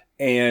it,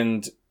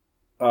 and...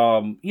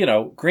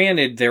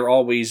 granted, they're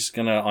always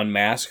going to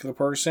unmask the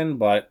person,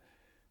 but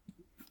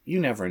you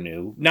never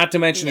knew. Not to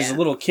mention, as a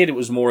little kid, it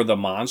was more the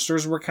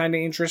monsters were kind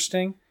of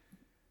interesting.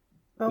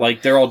 Oh.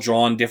 Like, they're all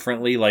drawn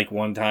differently. Like,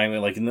 one time,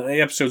 like in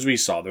the episodes we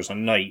saw, there's a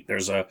knight,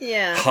 there's a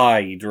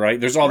hide, right?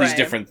 There's all these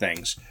different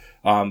things.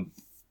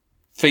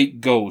 Fake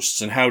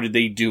ghosts, and how did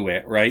they do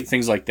it, right?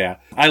 Things like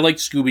that. I liked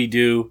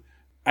Scooby-Doo.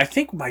 I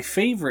think my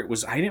favorite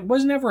was,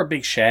 was never a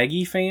big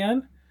Shaggy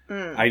fan.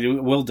 I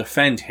will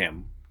defend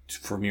him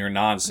from your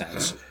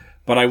nonsense,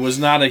 but I was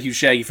not a huge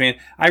Shaggy fan.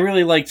 I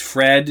really liked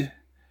Fred,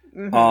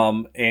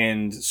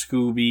 and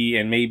Scooby,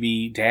 and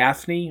maybe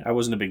Daphne. I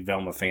wasn't a big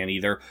Velma fan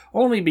either,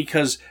 only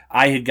because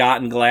I had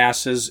gotten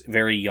glasses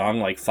very young,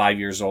 like 5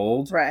 years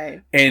old,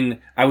 right? And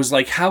I was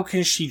like, how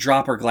can she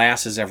drop her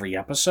glasses every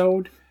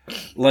episode?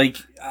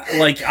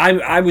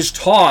 I was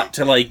taught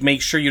to like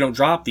make sure you don't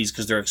drop these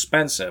because they're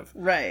expensive.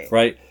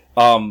 Right.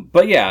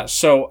 But yeah,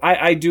 so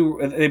I do.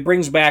 It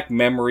brings back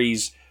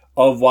memories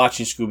of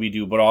watching Scooby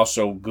Doo, but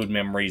also good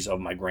memories of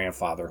my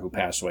grandfather who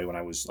passed away when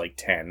I was like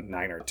 9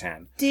 or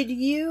 10. Did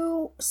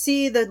you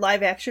see the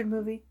live action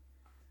movie?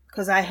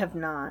 Because I have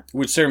not.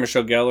 With Sarah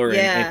Michelle Gellar?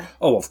 Yeah.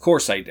 Oh, of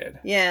course I did.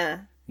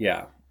 Yeah.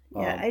 Yeah.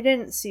 Yeah, I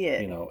didn't see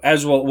it. You know,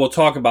 as we'll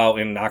talk about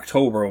in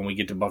October when we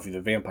get to Buffy the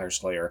Vampire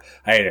Slayer,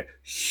 I had a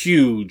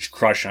huge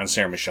crush on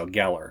Sarah Michelle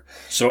Gellar.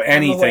 So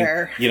anything,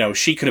 you know,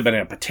 she could have been in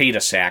a potato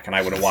sack and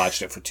I would have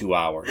watched it for 2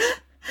 hours.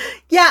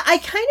 Yeah, I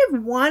kind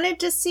of wanted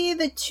to see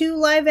the 2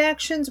 live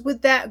actions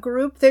with that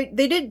group. They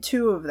did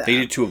 2 of them. They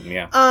did 2 of them,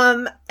 yeah.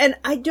 And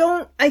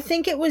I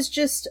think it was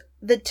just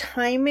the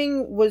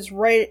timing was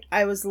right.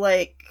 I was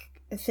like,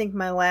 I think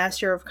my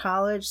last year of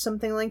college,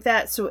 something like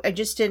that. So I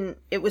just didn't,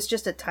 it was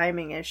just a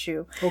timing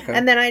issue. Okay.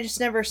 And then I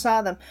just never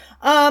saw them.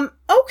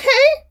 Okay.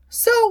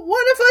 So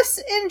one of us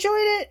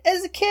enjoyed it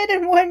as a kid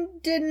and one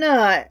did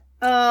not.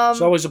 It's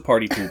always a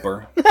party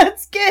pooper.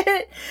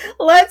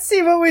 Let's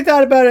see what we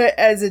thought about it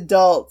as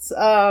adults.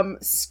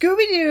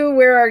 Scooby-Doo,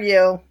 where are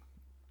you?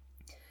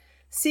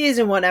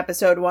 Season 1,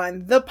 episode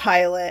 1, the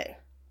pilot.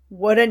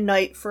 What a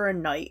night for a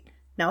night.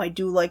 Now, I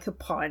do like the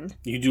pun.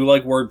 You do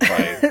like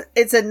wordplay.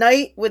 It's a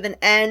night with an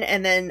N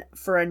and then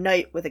for a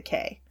night with a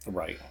K.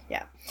 Right.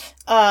 Yeah.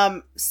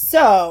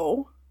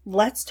 So,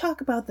 let's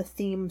talk about the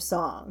theme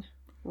song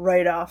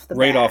right off the bat.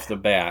 Right off the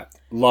bat.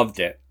 Loved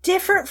it.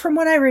 Different from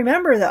what I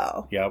remember,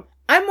 though. Yep.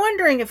 I'm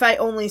wondering if I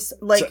only,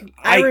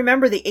 I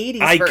remember the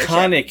 80s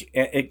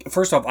version.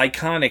 First off,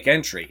 iconic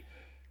entry.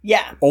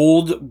 Yeah.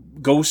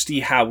 Old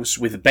ghosty house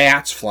with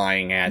bats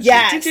flying at you.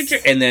 Yes.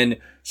 And then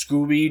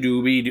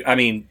Scooby-Dooby-Doo. I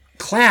mean,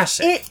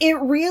 classic. It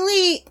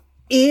really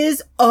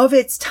is of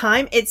its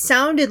time. It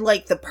sounded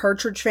like the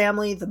Partridge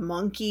Family, the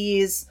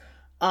Monkees.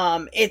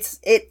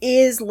 It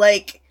is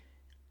like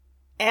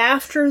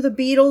after the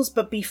Beatles,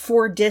 but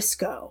before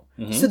disco.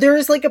 Mm-hmm. So there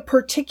is like a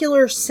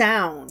particular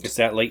sound. It's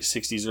that late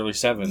 60s, early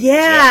 70s.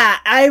 Yeah,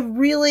 I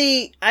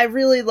really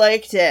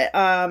liked it.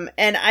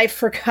 And I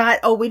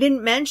forgot, we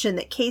didn't mention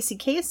that Casey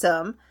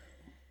Kasem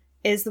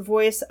is the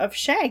voice of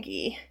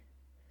Shaggy.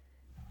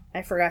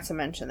 I forgot to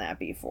mention that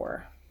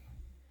before.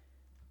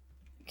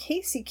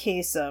 Casey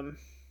Kasem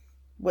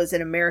was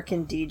an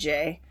American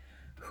DJ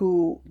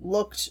who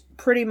looked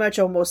pretty much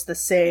almost the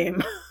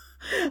same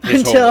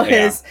until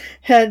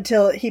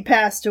he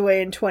passed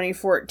away in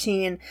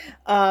 2014.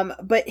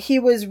 But he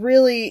was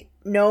really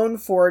known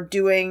for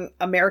doing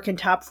American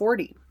Top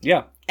 40.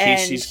 Yeah,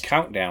 Casey's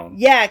Countdown.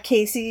 Yeah,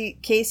 Casey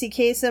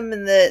Kasem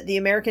and the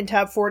American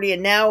Top 40.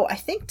 And now, I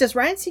think, does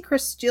Ryan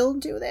Seacrest still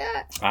do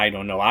that? I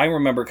don't know. I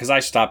remember, because I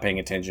stopped paying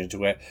attention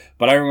to it,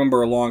 but I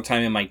remember a long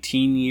time in my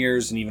teen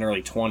years and even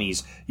early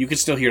 20s, you could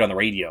still hear it on the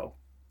radio.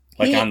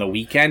 Like on the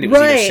weekend, it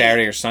was either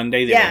Saturday or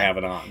Sunday, they would have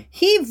it on.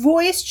 He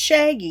voiced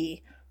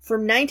Shaggy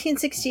from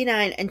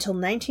 1969 until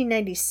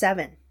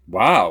 1997.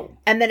 Wow.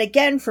 And then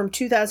again from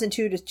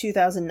 2002 to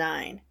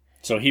 2009.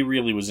 So he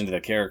really was into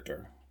that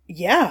character.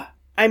 Yeah.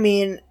 I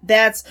mean,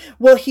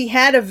 he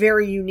had a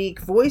very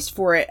unique voice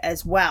for it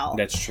as well.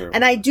 That's true.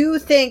 And I do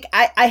think,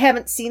 I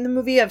haven't seen the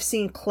movie, I've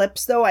seen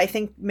clips though. I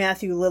think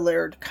Matthew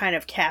Lillard kind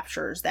of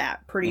captures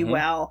that pretty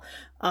well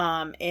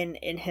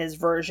in his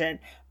version.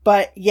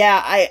 But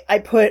yeah, I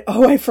put,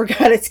 I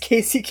forgot it's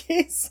Casey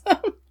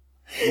Kasem.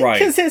 Right.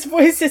 Because his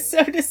voice is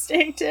so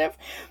distinctive.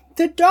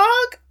 The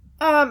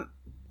dog,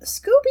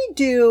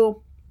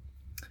 Scooby-Doo,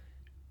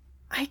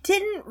 I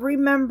didn't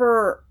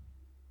remember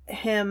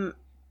him.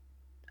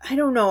 I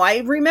don't know. I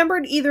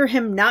remembered either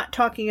him not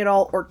talking at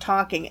all or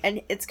talking.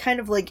 And it's kind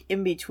of like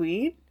in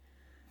between.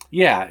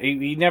 Yeah.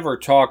 He never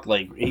talked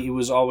he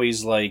was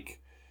always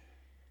like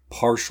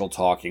partial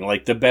talking.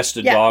 Like the best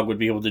a dog would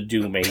be able to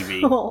do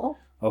maybe. Oh.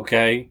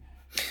 Okay.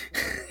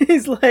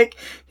 He's like,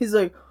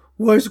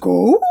 let's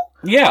go?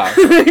 Yeah.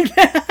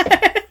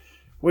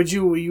 Were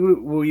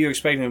you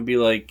expecting him to be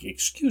like,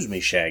 excuse me,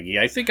 Shaggy,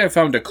 I think I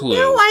found a clue.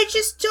 No, I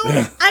just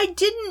don't, I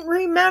didn't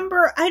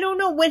remember, I don't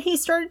know, when he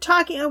started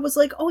talking, I was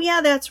like, oh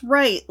yeah, that's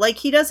right. Like,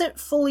 he doesn't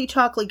fully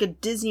talk like a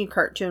Disney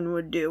cartoon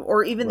would do,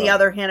 or even the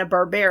other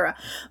Hanna-Barbera.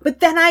 But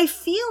then I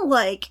feel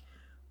like,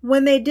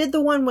 when they did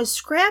the one with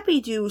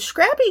Scrappy-Doo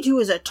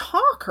is a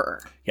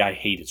talker. Yeah, I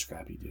hated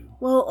Scrappy-Doo.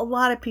 Well, a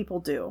lot of people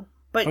do.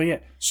 But oh yeah,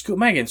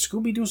 Megan,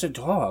 Scooby-Doo's a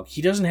dog.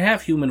 He doesn't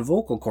have human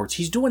vocal cords.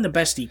 He's doing the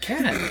best he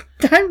can.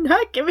 I'm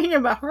not giving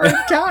him a hard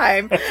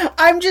time.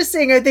 I'm just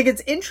saying I think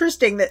it's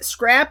interesting that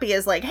Scrappy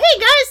is like, hey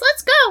guys,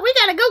 let's go. We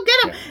gotta go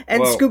get him. Yeah.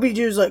 And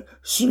Scooby-Doo's like,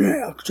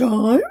 snack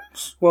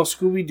times? Well,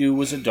 Scooby-Doo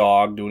was a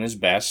dog doing his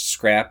best.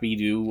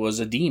 Scrappy-Doo was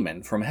a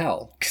demon from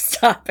hell.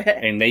 Stop it.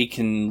 And they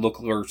can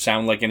look or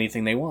sound like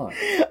anything they want.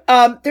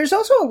 There's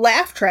also a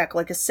laugh track,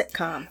 like a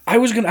sitcom.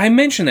 I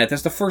mentioned that.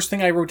 That's the first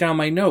thing I wrote down in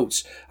my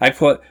notes. I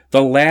put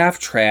the laugh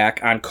track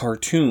on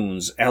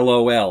cartoons,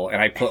 LOL,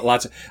 and I put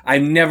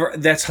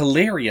that's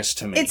hilarious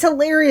to me. It's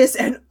hilarious,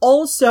 and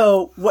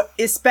also,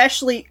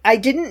 especially, I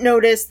didn't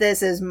notice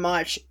this as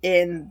much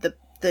in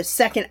the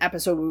second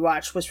episode we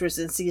watched, which was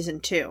in season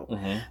 2.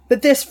 Mm-hmm.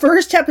 But this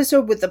first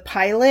episode with the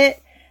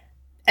pilot,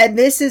 and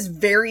this is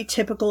very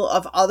typical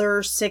of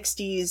other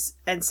 60s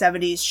and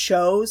 70s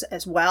shows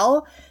as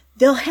well,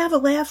 they'll have a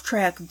laugh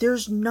track.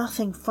 There's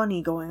nothing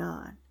funny going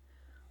on.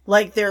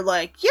 Like, they're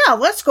like, yeah,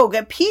 let's go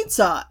get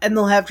pizza. And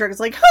they'll have tracks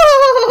like,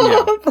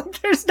 oh, yeah. But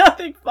there's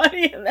nothing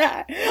funny in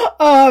that.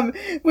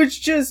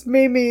 Which just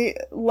made me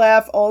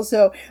laugh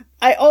also.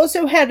 I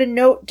also had a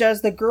note,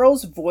 does the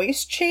girl's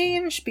voice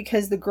change?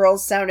 Because the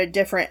girls sounded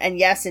different. And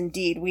yes,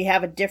 indeed, we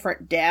have a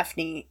different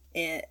Daphne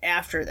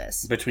after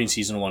this. Between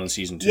season 1 and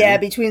season 2? Yeah,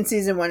 between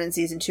season 1 and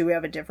season 2, we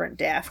have a different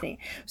Daphne.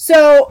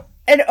 So,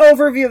 an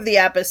overview of the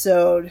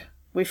episode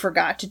we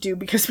forgot to do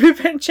because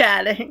we've been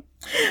chatting.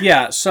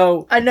 Yeah,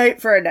 so... A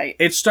night for a night.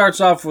 It starts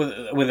off with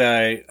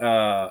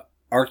a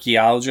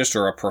archaeologist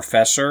or a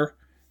professor.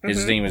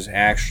 His name is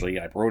actually,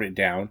 I wrote it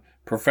down,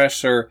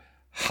 Professor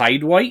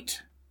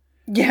Hydewhite.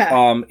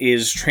 Yeah.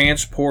 Is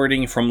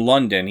transporting from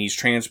London. He's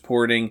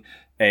transporting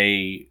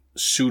a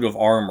suit of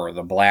armor,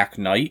 the Black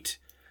Knight,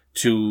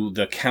 to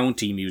the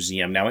county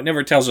museum. Now, it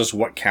never tells us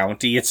what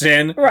county it's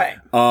in. Right.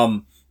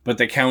 But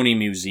the county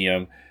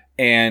museum.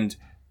 And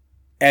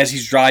as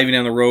he's driving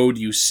down the road,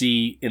 you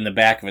see in the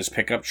back of his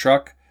pickup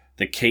truck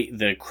the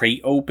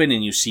crate open,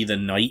 and you see the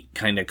knight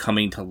kind of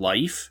coming to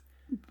life.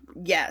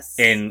 Yes.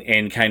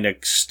 And kind of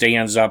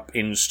stands up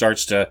and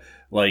starts to,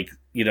 like,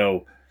 you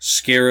know,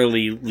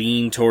 scarily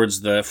lean towards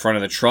the front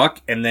of the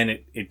truck, and then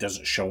it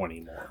doesn't show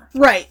anymore.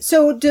 Right.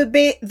 So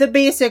the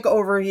basic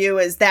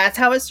overview is that's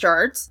how it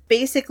starts.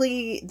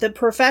 Basically, the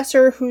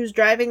professor who's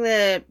driving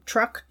the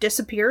truck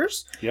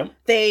disappears. Yep.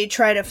 They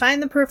try to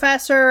find the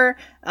professor.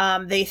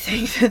 They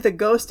think that the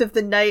ghost of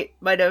the night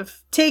might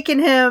have taken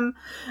him.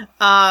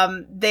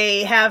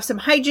 They have some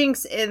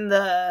hijinks in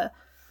the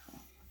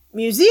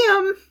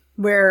museum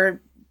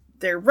where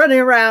they're running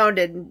around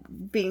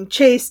and being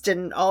chased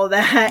and all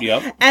that.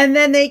 Yep. And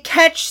then they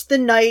catch the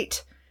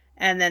knight,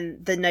 and then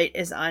the knight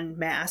is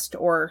unmasked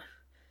or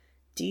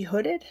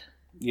dehooded?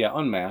 Yeah,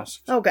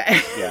 unmasked.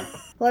 Okay. Yeah.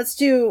 Let's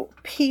do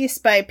piece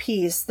by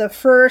piece. The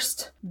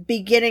first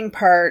beginning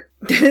part,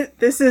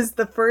 this is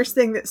the first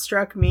thing that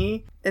struck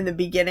me in the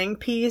beginning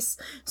piece.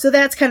 So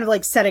that's kind of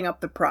like setting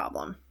up the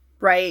problem,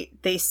 right?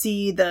 They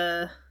see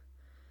the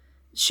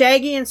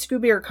Shaggy and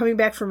Scooby are coming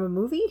back from a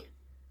movie?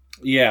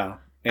 Yeah.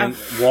 And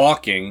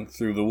walking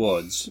through the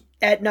woods.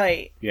 At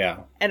night.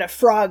 Yeah. And a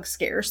frog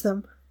scares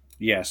them.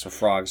 Yes, a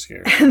frog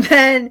scares them. And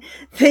then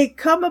they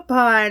come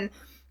upon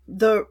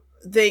this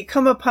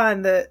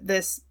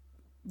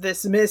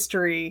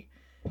mystery.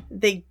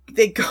 They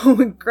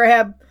go and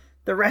grab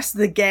the rest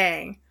of the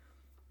gang.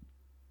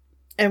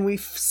 And we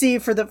see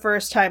for the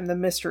first time the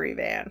mystery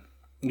van.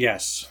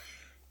 Yes.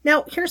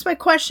 Now, here's my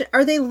question.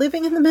 Are they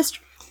living in the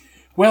mystery?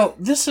 Well,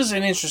 this is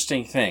an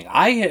interesting thing.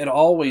 I had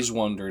always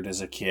wondered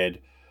as a kid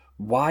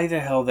why the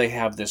hell they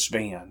have this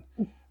van,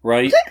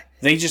 right?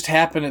 They just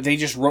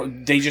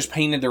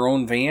painted their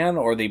own van,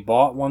 or they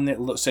bought one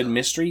that said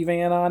mystery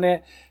van on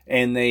it,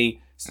 and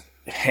they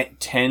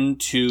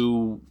tend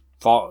to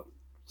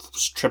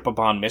trip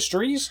upon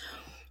mysteries.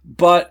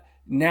 But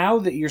now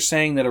that you're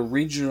saying that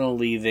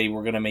originally they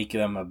were going to make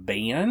them a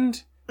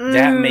band,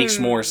 that makes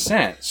more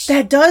sense.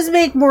 That does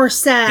make more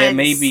sense. That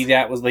maybe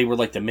they were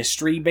like the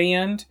mystery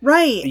band,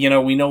 right? You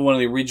know, we know one of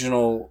the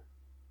original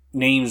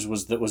names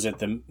was it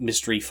the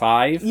Mystery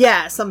 5?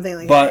 Yeah, something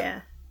like that.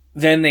 Yeah.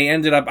 Then they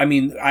ended up, I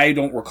mean, I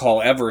don't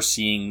recall ever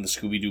seeing the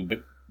Scooby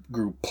Doo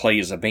group play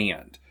as a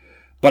band.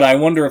 But I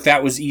wonder if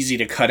that was easy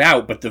to cut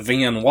out, but the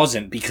van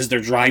wasn't because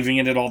they're driving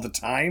in it all the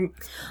time.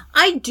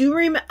 I do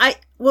remember.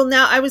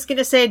 Now I was going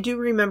to say I do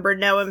remember.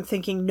 Now I'm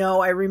thinking,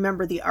 no, I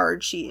remember the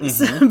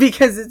Archies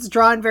because it's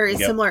drawn very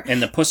similar. And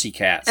the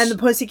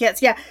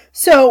Pussycats. Yeah.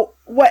 So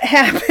what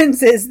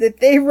happens is that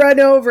they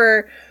run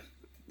over.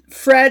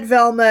 Fred,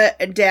 Velma,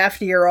 and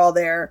Daphne are all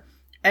there.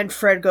 And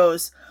Fred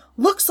goes,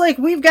 looks like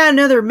we've got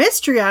another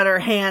mystery on our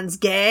hands,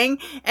 gang.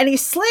 And he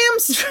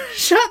slams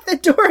shut the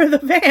door of the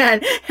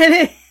van. And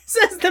it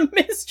says the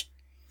mystery.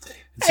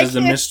 It says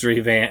the mystery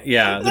van.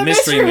 Yeah, the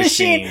mystery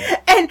machine.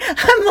 And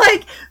I'm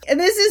like, and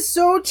this is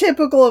so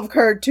typical of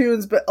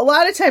cartoons, but a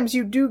lot of times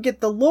you do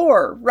get the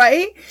lore,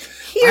 right?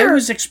 Here, I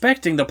was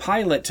expecting the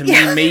pilot to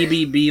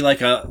maybe be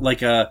like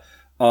a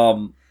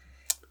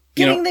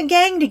getting the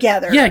gang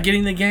together. Yeah,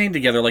 getting the gang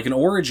together, like an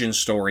origin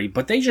story.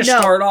 But they just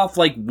start off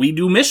like, we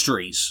do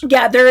mysteries.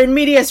 Yeah, they're in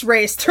medias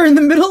res. They're in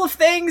the middle of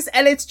things,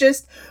 and it's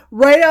just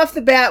right off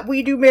the bat,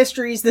 we do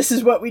mysteries. This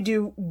is what we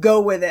do. Go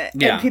with it.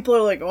 Yeah. And people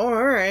are like, oh,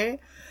 all right.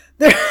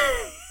 I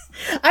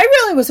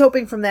really was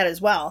hoping from that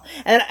as well.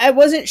 And I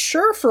wasn't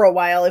sure for a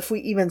while if we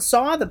even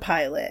saw the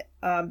pilot,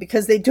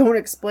 because they don't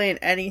explain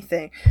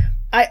anything.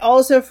 I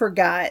also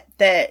forgot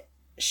that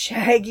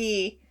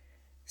Shaggy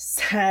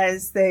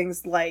says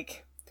things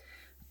like,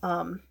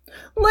 wow,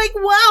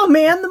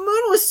 man, the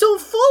moon was so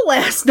full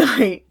last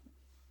night.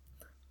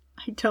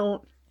 I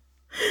don't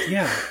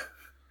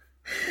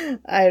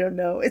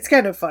know. It's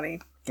kind of funny.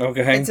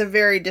 Okay. It's a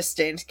very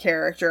distinct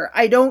character.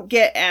 I don't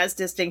get as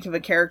distinct of a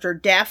character,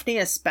 Daphne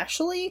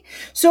especially.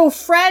 So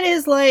Fred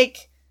is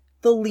like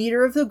the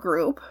leader of the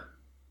group,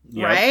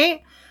 Yep.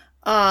 right?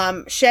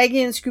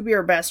 Shaggy and Scooby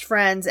are best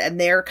friends, and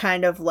they're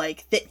kind of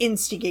like the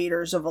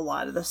instigators of a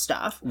lot of the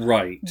stuff.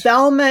 Right.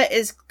 Velma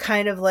is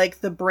kind of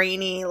like the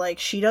brainy, like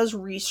she does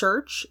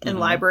research in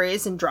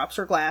libraries and drops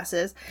her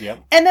glasses.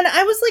 Yep. And then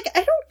I was like,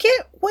 I don't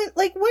get what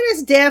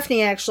does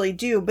Daphne actually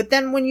do? But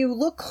then when you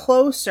look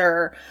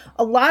closer,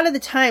 a lot of the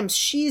times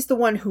she's the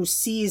one who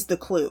sees the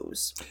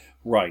clues.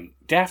 Right.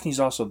 Daphne's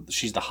also,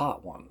 she's the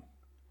hot one.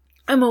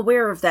 I'm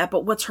aware of that,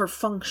 but what's her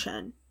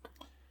function?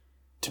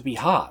 To be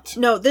hot.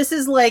 No, this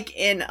is like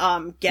in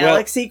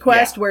Galaxy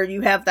Quest yeah. where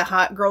you have the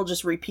hot girl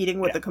just repeating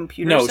what the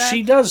computer No, said.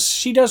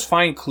 she does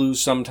find clues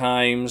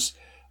sometimes.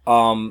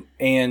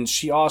 And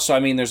she also, I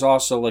mean, there's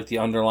also like the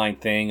underlying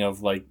thing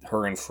of like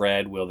her and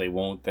Fred, will they,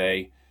 won't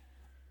they?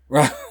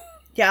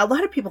 Yeah, a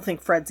lot of people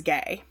think Fred's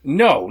gay.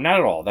 No, not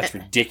at all. That's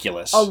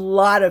ridiculous. A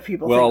lot of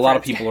people think Well, a lot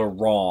of Fred's people are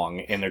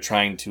wrong, and they're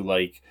trying to,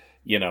 like,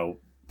 you know,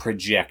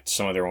 project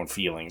some of their own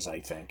feelings, I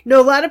think.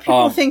 No, a lot of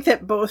people think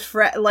that both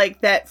Fred,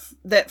 like that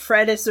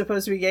Fred is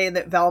supposed to be gay and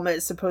that Velma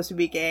is supposed to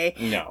be gay.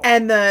 No.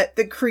 And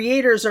the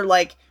creators are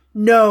like,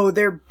 no,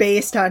 they're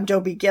based on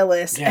Dobie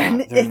Gillis. Yeah, and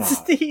they're it's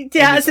not. he And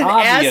has it's an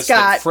obvious that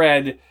ascot.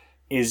 Fred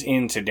is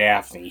into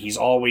Daphne. He's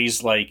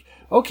always like,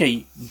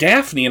 okay,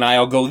 Daphne and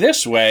I'll go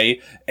this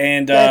way,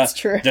 and That's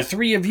true. the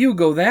three of you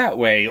go that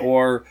way.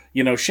 Or,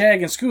 you know,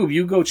 Shag and Scoob,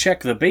 you go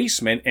check the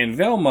basement, and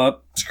Velma,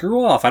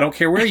 screw off. I don't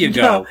care where you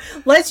go. No,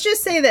 let's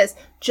just say this.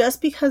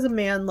 Just because a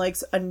man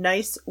likes a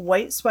nice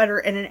white sweater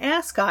and an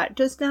ascot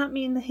does not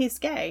mean that he's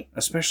gay.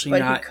 Especially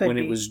But he not could when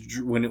be. it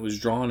was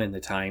drawn in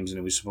the times and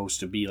it was supposed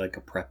to be like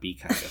a preppy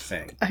kind of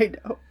thing. I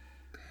know.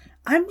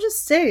 I'm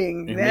just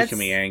saying. It's That's making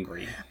me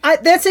angry.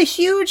 That's a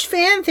huge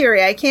fan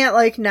theory. I can't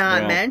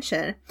not Yeah.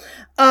 mention.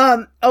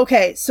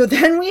 Okay, so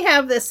then we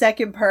have the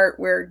second part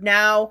where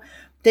now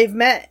they've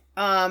met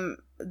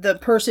the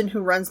person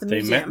who runs the They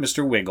museum. met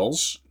Mr.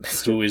 Wiggles,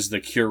 who is the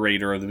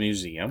curator of the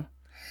museum.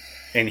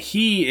 And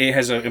he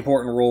has an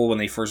important role when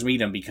they first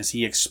meet him because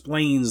he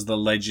explains the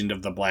legend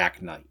of the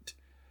Black Knight.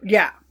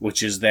 Yeah.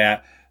 Which is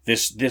that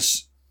this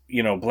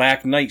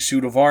Black Knight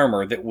suit of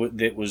armor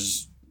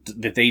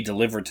that they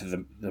delivered to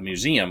the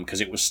museum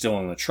because it was still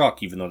in the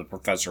truck even though the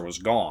professor was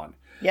gone.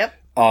 Yep.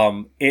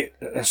 It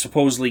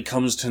supposedly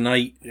comes to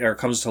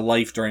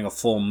life during a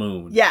full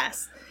moon.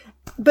 Yes.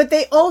 But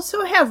they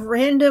also have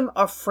random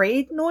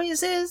afraid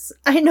noises,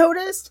 I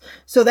noticed.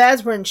 So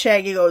that's when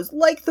Shaggy goes,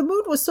 like the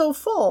moon was so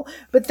full.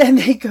 But then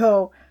they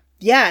go,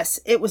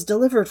 yes, it was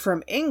delivered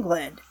from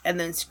England. And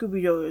then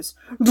Scooby goes,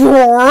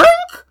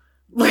 Dork?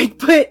 Like,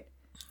 but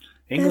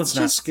England's that's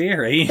not just-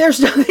 scary. there's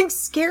nothing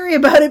scary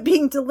about it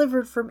being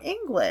delivered from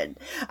England.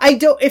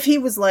 If he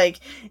was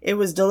like, it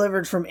was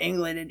delivered from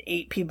England and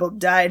 8 people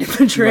died in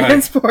the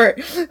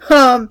transport.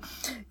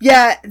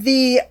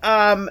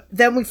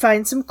 Then we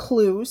find some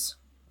clues.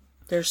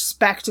 There's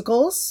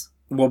spectacles.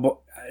 Well, but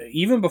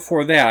even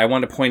before that, I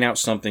want to point out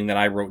something that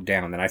I wrote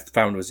down that I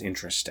found was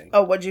interesting.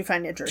 Oh, what'd you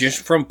find interesting?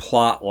 Just from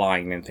plot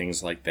line and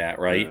things like that,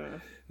 right?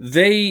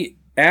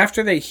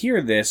 After they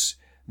hear this,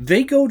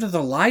 they go to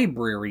the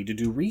library to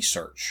do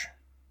research.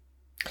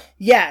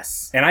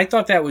 Yes. And I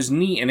thought that was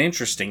neat and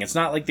interesting. It's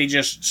not like they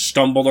just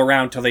stumbled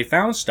around till they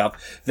found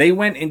stuff. They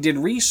went and did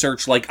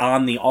research like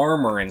on the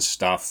armor and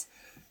stuff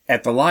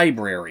at the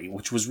library,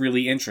 which was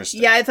really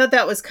interesting. Yeah, I thought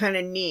that was kind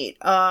of neat.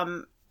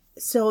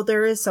 So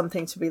there is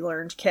something to be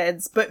learned,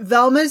 kids. But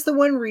Velma's the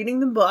one reading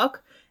the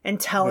book and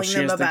telling she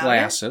them has about the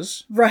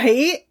glasses. it.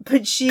 Right?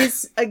 But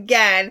she's,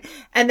 again,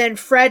 and then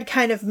Fred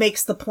kind of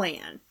makes the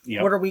plan.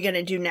 Yep. What are we going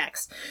to do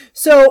next?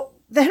 So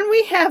then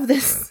we have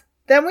this,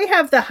 then we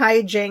have the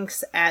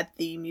hijinks at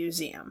the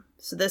museum.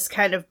 So this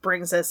kind of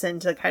brings us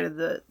into kind of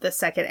the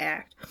second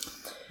act.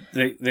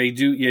 They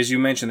do, as you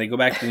mentioned, they go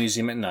back to the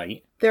museum at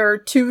night. There are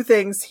 2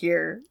 things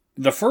here.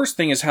 The first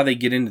thing is how they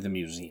get into the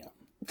museum.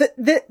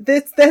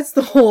 That's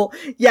the whole,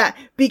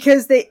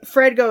 because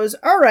Fred goes,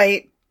 all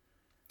right,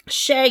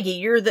 Shaggy,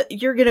 you're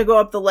gonna go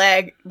up the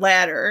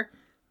ladder.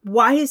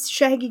 Why is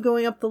Shaggy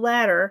going up the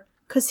ladder?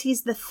 Because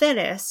he's the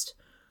thinnest.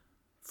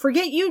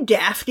 Forget you,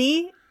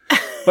 Daphne.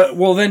 But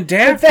then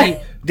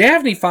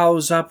Daphne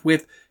follows up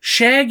with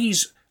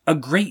Shaggy's a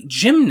great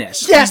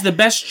gymnast. Yeah. He's the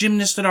best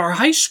gymnast at our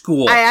high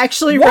school. I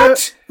actually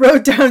What?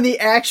 wrote down the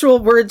actual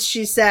words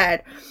she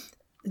said.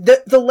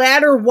 The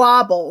ladder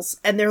wobbles,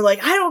 and they're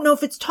like, I don't know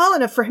if it's tall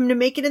enough for him to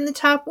make it in the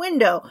top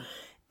window.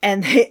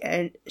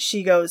 And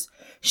she goes,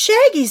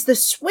 Shaggy's the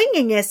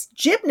swingingest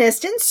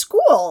gymnast in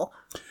school.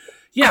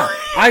 Yeah,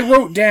 I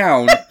wrote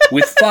down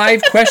with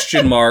 5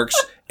 question marks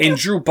and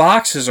drew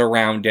boxes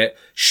around it.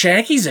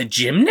 Shaggy's a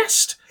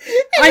gymnast?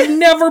 I've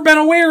never been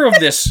aware of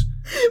this.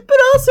 But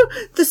also,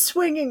 the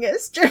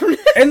swingingest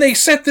gymnast. And they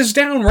set this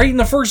down right in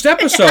the first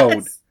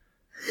episode. Yes.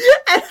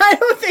 And I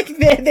don't think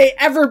they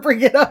ever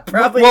bring it up,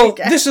 probably. Well,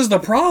 again. this is the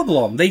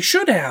problem. They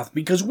should have,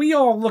 because we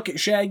all look at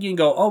Shaggy and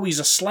go, oh, he's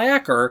a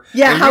slacker.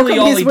 Yeah, and how really come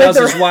all he's he with does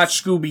the is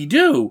watch Scooby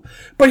Doo.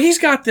 But he's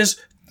got this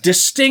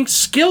distinct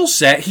skill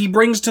set he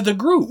brings to the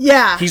group.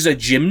 Yeah. He's a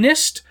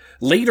gymnast.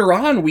 Later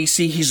on, we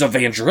see he's a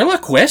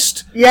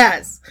ventriloquist.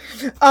 Yes.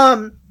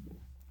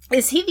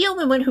 Is he the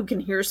only one who can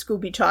hear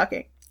Scooby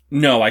talking?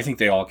 No, I think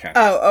they all can.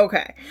 Oh,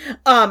 okay.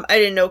 I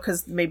didn't know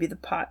because maybe the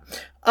pot.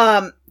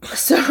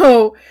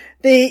 So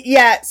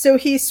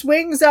he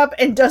swings up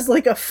and does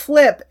like a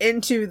flip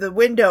into the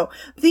window.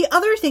 The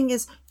other thing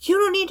is, you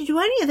don't need to do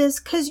any of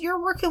this because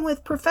you're working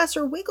with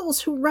Professor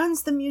Wiggles, who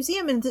runs the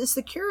museum and is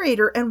the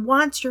curator and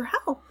wants your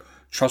help.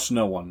 Trust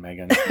no one,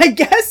 Megan. I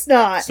guess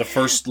not. It's the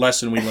first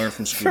lesson we learned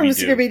from Scooby-Doo. From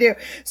Scooby-Doo.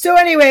 So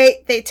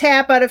anyway, they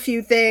tap out a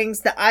few things.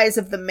 The eyes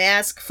of the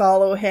mask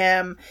follow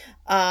him.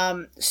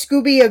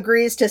 Scooby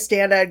agrees to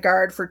stand on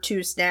guard for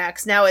 2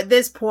 snacks. Now, at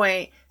this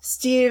point,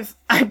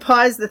 I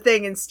pause the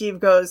thing and Steve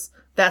goes,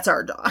 "That's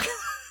our dog."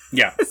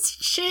 Yeah.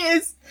 She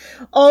is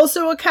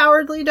also a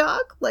cowardly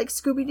dog, like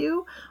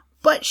Scooby-Doo,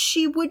 but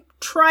she would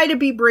try to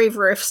be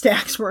braver if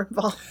snacks were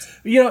involved.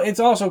 You know, it's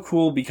also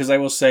cool because I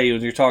will say,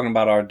 when you're talking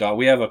about our dog,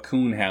 we have a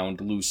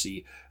coonhound,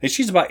 Lucy, and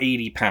she's about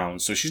 80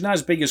 pounds, so she's not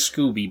as big as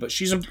Scooby, but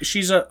she's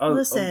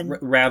a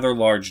rather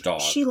large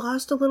dog. She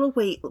lost a little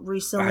weight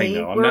recently.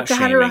 I know, I'm not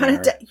shaming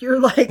her. You're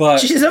like, but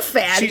she's a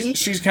fatty.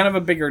 She's kind of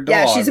a bigger dog.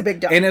 Yeah, she's a big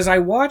dog. And as I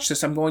watch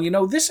this, I'm going,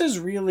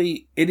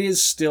 it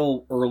is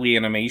still early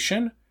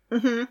animation,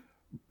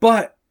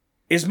 but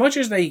as much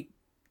as they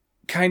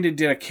kind of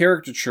did a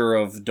caricature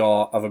of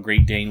a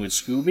Great Dane with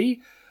Scooby,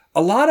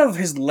 a lot of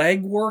his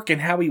leg work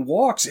and how he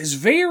walks is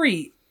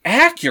very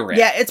accurate.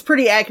 Yeah, it's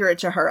pretty accurate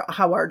to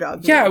how our dog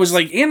moves. Yeah, it was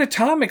like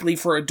anatomically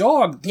for a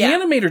dog, the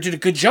animator did a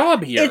good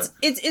job here.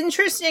 It's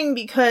interesting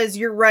because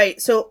you're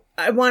right. So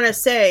I want to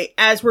say,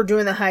 as we're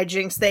doing the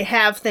hijinks, they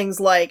have things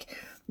like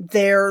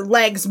their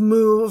legs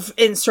move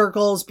in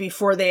circles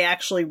before they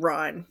actually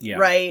run,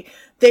 right?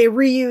 They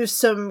reuse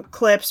some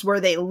clips where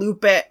they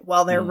loop it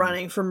while they're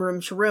running from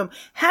room to room.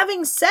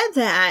 Having said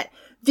that,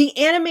 the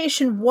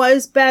animation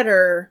was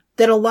better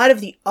than a lot of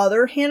the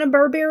other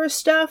Hanna-Barbera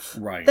stuff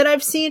that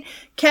I've seen.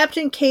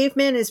 Captain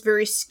Caveman is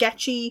very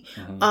sketchy.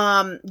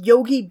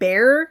 Yogi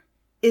Bear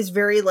is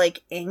very,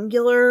 like,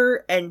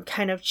 angular and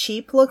kind of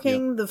cheap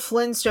looking. Yep. The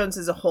Flintstones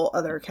is a whole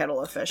other kettle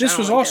of fish. This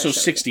was also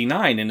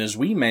 69, and as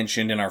we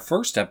mentioned in our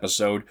first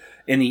episode,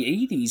 in the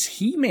 80s,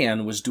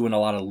 He-Man was doing a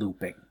lot of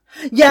looping.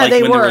 Yeah,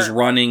 they were. When there was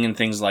running and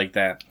things like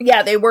that.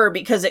 Yeah, they were,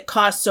 because it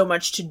cost so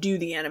much to do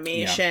the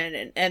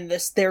animation, and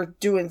they're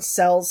doing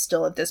cells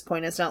still at this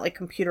point. It's not, like,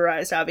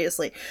 computerized,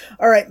 obviously.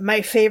 All right,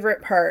 my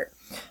favorite part.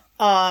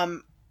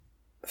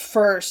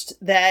 First,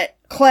 that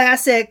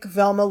classic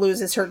Velma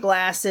loses her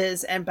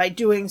glasses, and by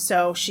doing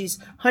so, she's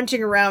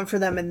hunting around for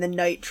them, and the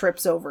knight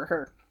trips over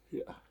her.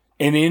 Yeah.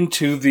 And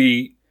into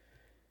the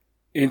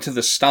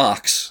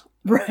stocks.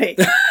 Right.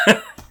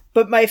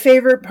 But my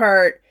favorite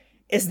part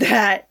is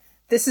that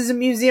this is a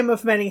museum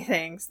of many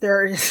things.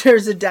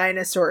 There's a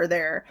dinosaur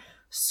there.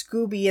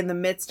 Scooby, in the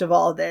midst of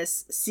all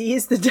this,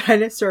 sees the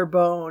dinosaur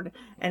bone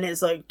and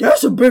is like,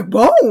 "That's a big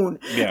bone!"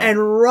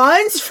 And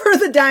runs for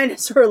the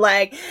dinosaur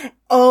leg.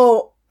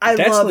 Oh,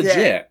 that's loved legit.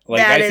 It.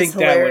 Like,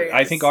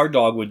 I think our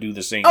dog would do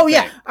the same thing.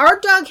 Yeah. Our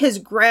dog has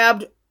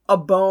grabbed a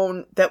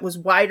bone that was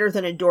wider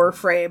than a door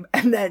frame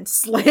and then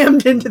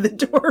slammed into the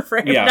door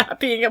frame, not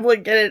being able to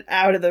get it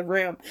out of the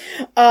room.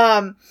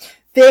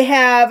 They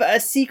have a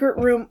secret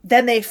room.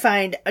 Then they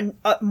find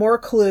more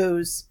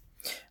clues.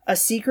 A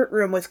secret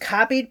room with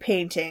copied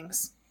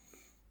paintings.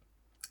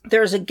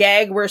 There's a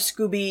gag where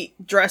Scooby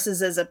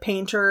dresses as a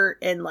painter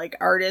in, like,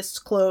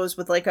 artist clothes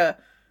with, like, a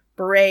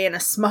beret and a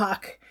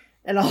smock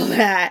and all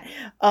that.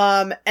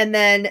 And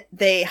then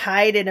they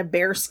hide in a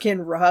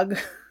bearskin rug.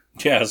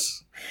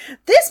 Yes.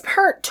 This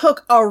part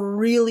took a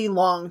really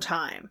long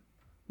time.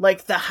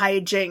 Like the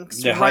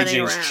hijinks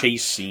around.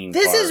 Chase scene.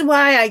 This is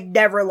why I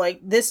never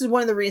this is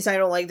one of the reasons I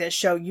don't like this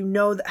show. You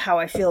know how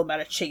I feel about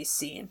a chase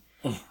scene.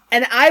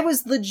 And I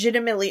was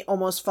legitimately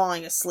almost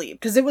falling asleep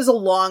because it was a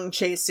long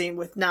chase scene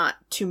with not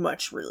too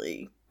much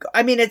really.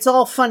 I mean, it's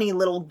all funny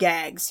little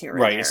gags here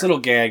and there. It's little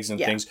gags and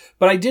things.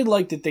 But I did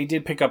like that they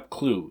did pick up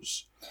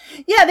clues.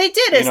 Yeah, they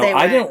did they went.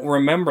 I didn't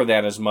remember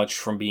that as much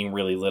from being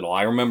really little.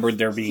 I remembered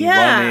there being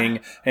running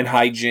and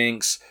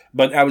hijinks.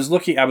 But I was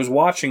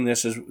watching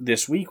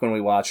this week when we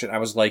watched it. I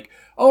was like,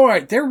 all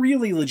right, they're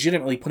really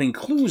legitimately putting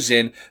clues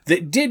in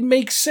that did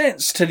make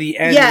sense to the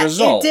end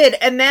result. Yeah, it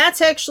did. And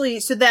that's actually,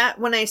 so that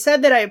when I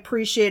said that I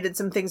appreciated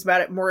some things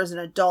about it more as an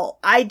adult,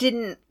 I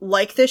didn't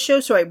like this show,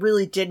 so I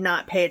really did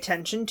not pay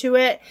attention to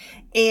it.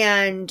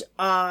 And,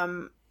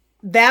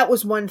 that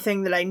was one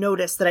thing that I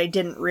noticed that I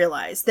didn't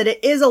realize. That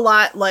it is a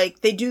lot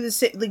like, they do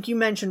this, like you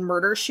mentioned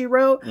Murder, She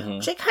Wrote,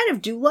 which I kind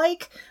of do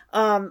like.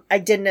 I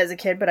didn't as a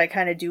kid, but I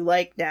kind of do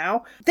like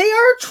now. They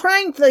are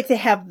trying to, they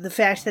have the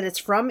fact that it's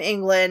from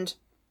England.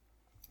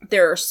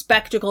 There are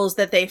spectacles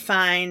that they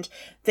find.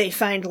 They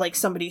find, like,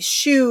 somebody's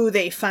shoe.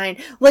 They find,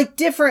 like,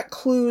 different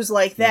clues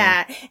like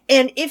that.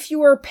 And if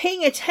you are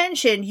paying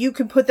attention, you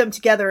can put them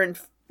together and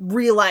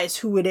realize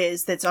who it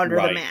is that's under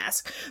the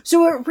mask.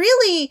 So it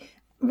really...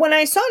 When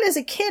I saw it as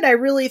a kid, I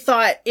really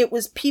thought it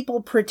was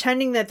people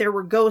pretending that there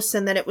were ghosts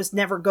and that it was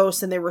never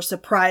ghosts and they were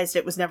surprised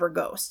it was never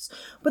ghosts.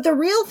 But the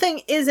real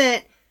thing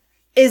isn't,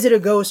 is it a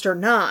ghost or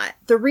not?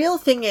 The real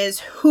thing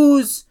is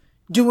who's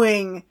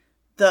doing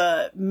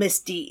the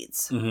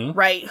misdeeds, Mm-hmm.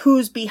 right?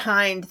 Who's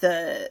behind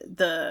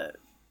the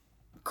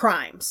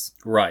crimes?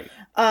 Right.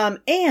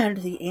 And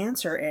the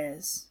answer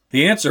is...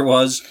 The answer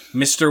was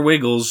Mr.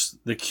 Wiggles,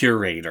 the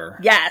curator.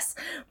 Yes.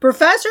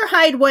 Professor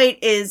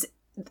Hydewhite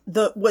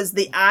was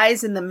the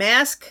eyes in the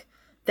mask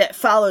that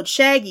followed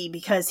Shaggy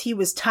because he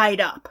was tied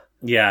up.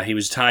 Yeah, he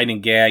was tied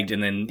and gagged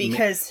and then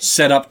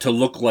set up to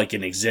look like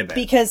an exhibit.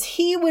 Because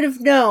he would have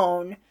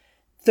known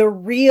the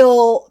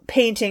real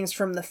paintings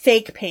from the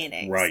fake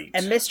paintings. Right.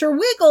 And Mr.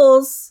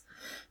 Wiggles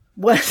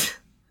was...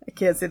 I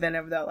can't say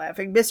that without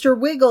laughing. Mr.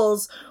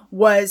 Wiggles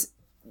was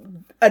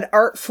an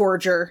art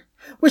forger.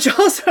 Which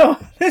also,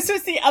 this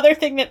was the other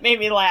thing that made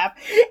me laugh.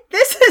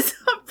 This is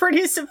a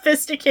pretty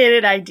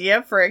sophisticated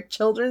idea for a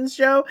children's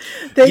show.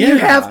 That you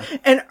have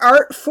an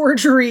art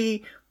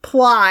forgery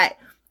plot,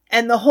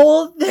 and the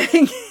whole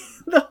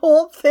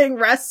thing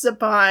rests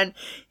upon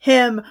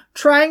him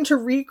trying to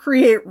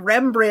recreate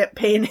Rembrandt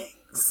paintings.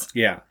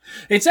 Yeah.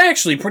 It's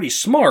actually pretty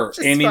smart.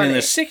 Just I mean, funny. in the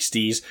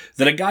 60s,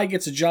 that a guy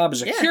gets a job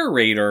as a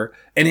curator,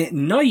 and at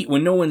night,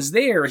 when no one's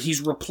there,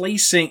 he's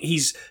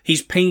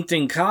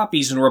painting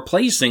copies and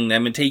replacing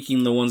them and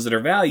taking the ones that are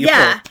valuable.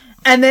 Yeah.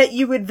 And that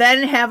you would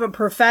then have a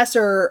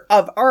professor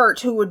of art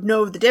who would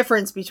know the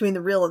difference between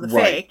the real and the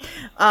fake.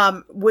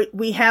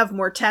 We have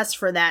more tests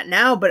for that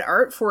now, but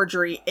art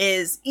forgery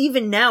is a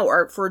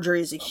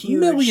huge...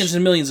 Millions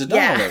and millions of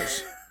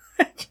dollars.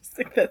 I just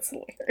think that's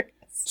hilarious.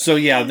 So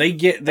yeah,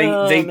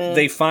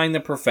 they find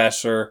the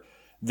professor,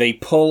 they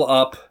pull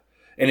up,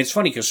 and it's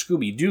funny because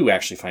Scooby Doo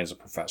actually finds the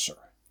professor.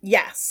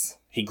 Yes.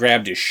 He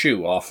grabbed his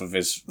shoe off of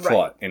his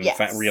foot and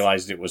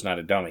realized it was not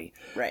a dummy.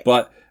 Right.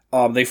 But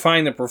they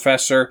find the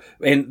professor,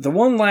 and the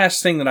one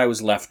last thing that I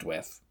was left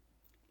with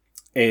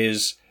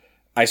is,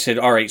 I said,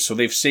 all right, so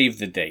they've saved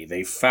the day.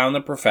 They've found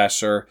the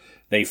professor.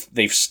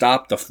 They've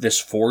stopped this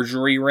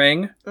forgery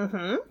ring.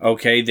 Mm-hmm.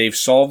 Okay, they've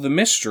solved the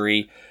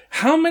mystery.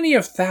 How many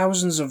of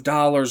thousands of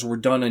dollars were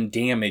done in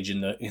damage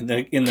in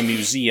the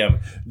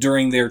museum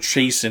during their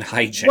chase and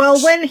hijinks? Well,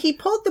 when he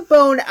pulled the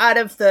bone out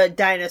of the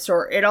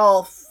dinosaur, it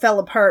all fell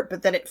apart,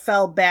 but then it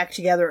fell back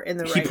together in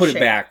the right shape. He put it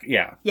back,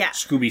 yeah. Yeah.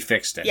 Scooby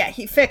fixed it. Yeah,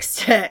 he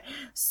fixed it.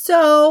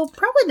 So,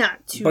 probably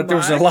not too much. But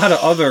there's a lot of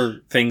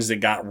other things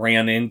that got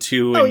ran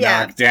into and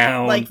knocked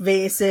down. Like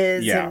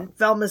vases and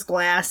Velma's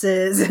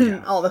glasses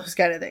and all those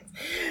kind of things.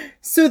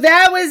 So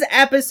that was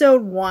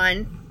episode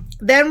 1.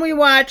 Then we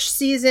watched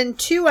season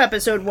 2,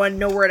 episode 1,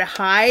 Nowhere to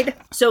Hide.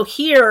 So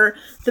here,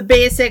 the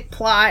basic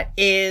plot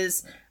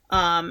is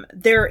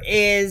there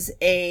is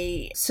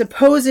a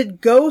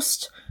supposed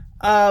ghost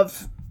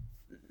of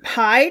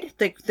Hyde.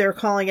 They're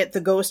calling it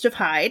the Ghost of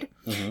Hyde.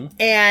 Mm-hmm.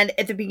 And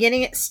at the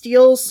beginning, it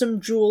steals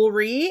some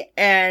jewelry.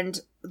 And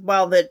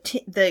while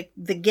the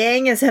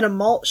gang is at a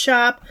malt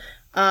shop,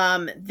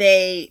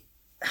 Hyde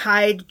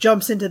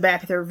jumps into the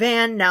back of their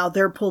van. Now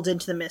they're pulled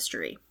into the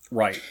mystery.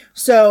 Right.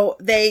 So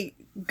they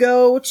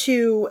go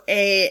to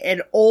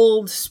an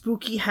old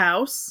spooky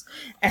house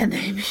and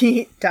they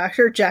meet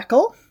Dr.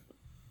 Jekyll,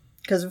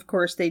 because of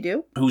course they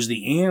do. Who's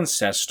the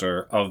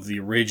ancestor of the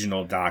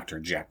original Dr.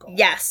 Jekyll.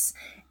 Yes.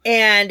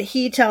 And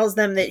he tells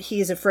them that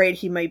he's afraid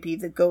he might be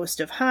the ghost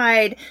of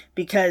Hyde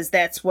because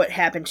that's what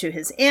happened to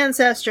his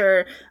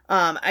ancestor.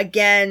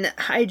 Again,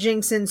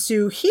 hijinks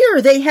ensue.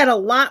 Here, they had a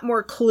lot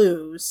more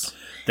clues.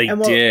 They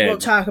did. We'll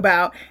talk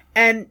about.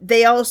 And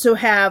they also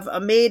have a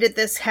maid at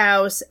this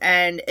house,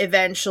 and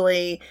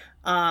eventually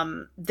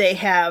they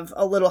have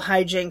a little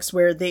hijinks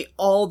where they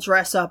all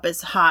dress up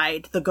as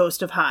Hyde, the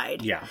ghost of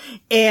Hyde. Yeah.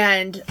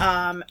 And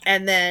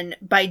then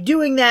by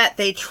doing that,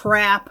 they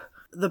trap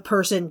the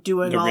person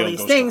doing all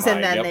these things,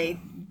 and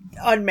then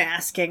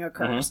unmasking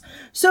occurs. Mm-hmm.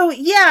 So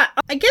yeah,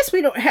 I guess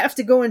we don't have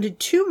to go into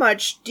too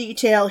much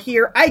detail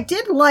here. I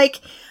did like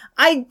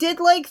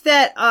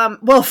that.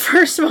 Well,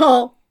 first of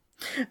all,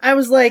 I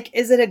was like,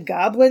 is it a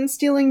goblin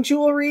stealing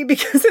jewelry?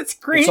 Because it's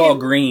green. It's all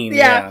green,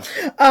 yeah.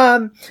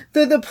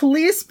 The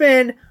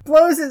policeman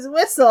blows his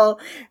whistle,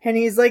 and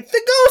he's like,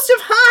 the ghost of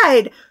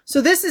Hyde!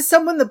 So this is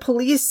someone the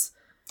police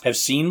have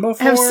seen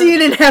before? Have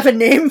seen and have a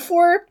name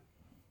for?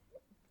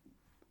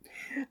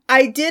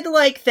 I did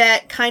like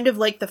that, kind of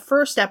like the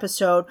first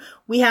episode,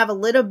 we have a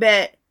little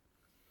bit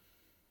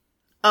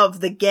of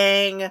the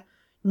gang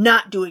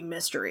not doing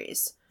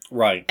mysteries.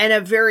 Right. And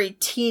a very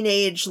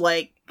teenage,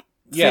 like,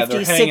 yeah, 50s,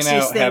 they're hanging 60s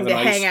out, thing having to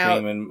ice hang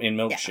cream out. and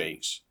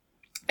milkshakes.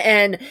 Yeah.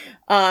 And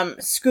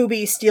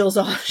Scooby steals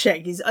all of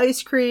Shaggy's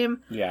ice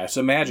cream. Yeah, it's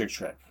a magic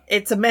trick.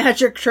 It's a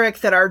magic trick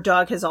that our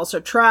dog has also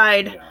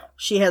tried. Yeah.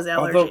 She has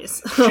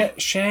allergies. Although,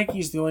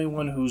 Shaggy's the only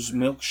one whose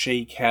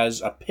milkshake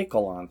has a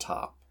pickle on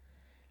top.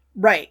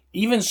 Right.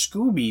 Even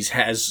Scooby's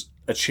has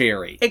a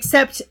cherry.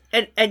 Except,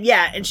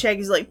 and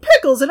Shaggy's like,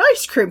 pickles and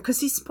ice cream, because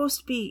he's supposed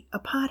to be a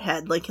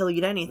pothead, like he'll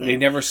eat anything. It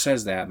never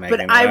says that,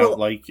 Megan. But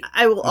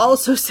I will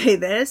also say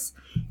this.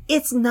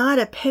 It's not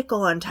a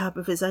pickle on top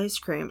of his ice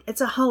cream. It's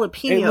a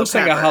jalapeno. It looks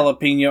pepper. like a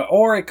jalapeno,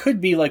 or it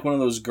could be like one of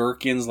those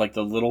gherkins, like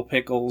the little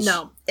pickles.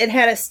 No, it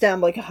had a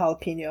stem like a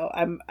jalapeno.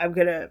 I'm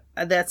gonna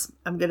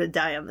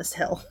die on this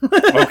hill.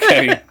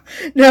 Okay.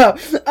 No.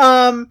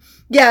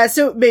 Yeah,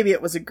 so maybe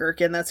it was a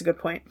gherkin. That's a good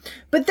point.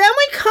 But then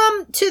we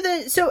come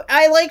to so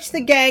I liked the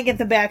gag at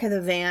the back of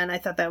the van. I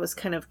thought that was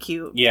kind of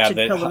cute. Yeah,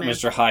 that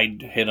Mr.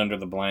 Hyde hid under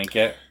the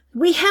blanket.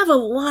 We have a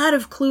lot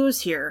of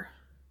clues here.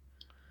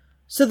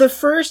 So the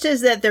first is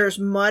that there's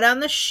mud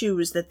on the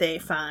shoes that they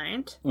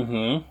find.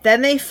 Mm-hmm.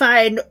 Then they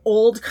find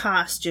old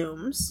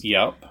costumes.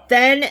 Yep.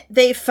 Then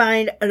they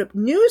find a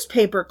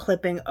newspaper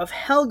clipping of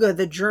Helga,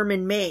 the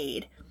German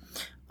maid.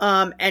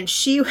 And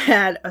she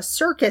had a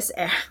circus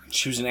act.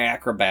 She was an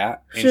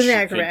acrobat. She was an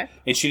acrobat.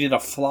 And she did a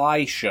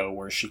fly show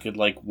where she could,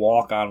 like,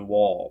 walk on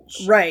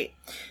walls. Right.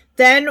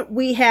 Then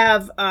we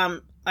have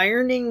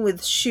ironing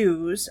with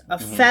shoes, a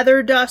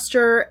feather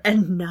duster,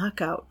 and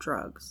knockout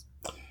drugs.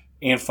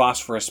 And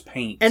phosphorus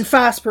paint. Because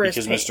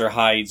Mr.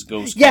 Hyde's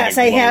ghost. Yes,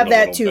 I have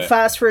that too.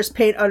 Phosphorus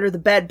paint under the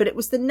bed. But it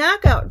was the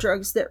knockout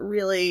drugs that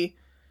really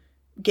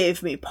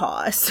gave me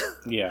pause.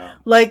 Yeah.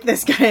 Like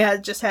this guy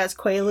just has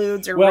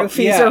Quaaludes or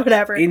roofies or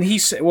whatever. And he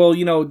said, well,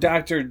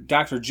 Dr.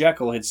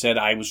 Jekyll had said,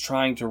 I was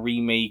trying to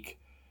remake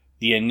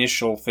the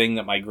initial thing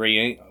that my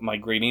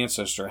great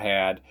ancestor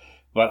had,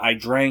 but I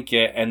drank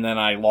it and then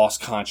I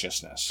lost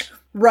consciousness.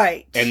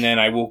 Right. And then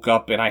I woke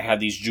up and I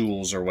had these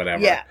jewels or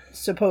whatever. Yeah,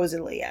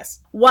 supposedly, yes.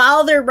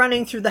 While they're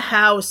running through the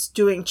house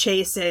doing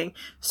chasing,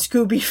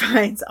 Scooby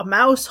finds a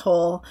mouse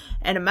hole,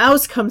 and a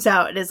mouse comes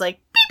out and is like,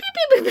 beep,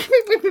 beep, beep, beep,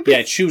 beep, beep, beep. Yeah,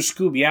 it chews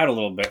Scooby out a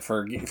little bit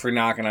for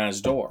knocking on his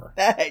door.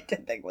 That I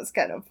did think was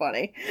kind of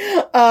funny.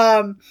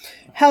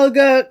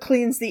 Helga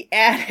cleans the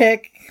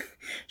attic.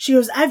 She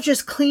goes, I've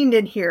just cleaned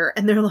in here.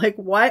 And they're like,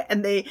 what?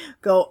 And they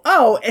go,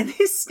 oh, and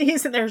they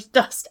sneeze and there's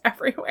dust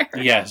everywhere.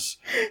 Yes.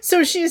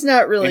 So she's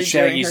not really and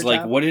Shaggy's doing her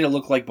like, job. what did it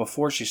look like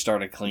before she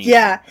started cleaning?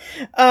 Yeah.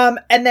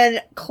 And then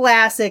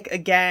classic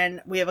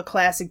again, we have a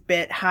classic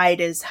bit.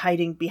 Hyde is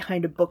hiding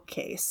behind a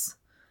bookcase.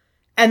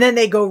 And then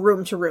they go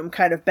room to room,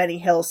 kind of Benny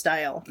Hill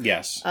style.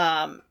 Yes.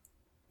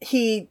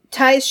 He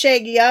ties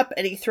Shaggy up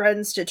and he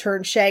threatens to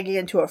turn Shaggy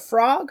into a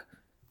frog.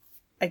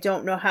 I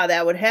don't know how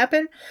that would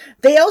happen.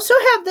 They also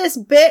have this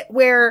bit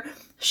where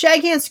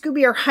Shaggy and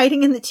Scooby are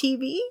hiding in the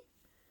TV.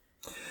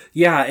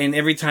 Yeah, and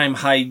every time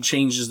Hyde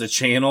changes the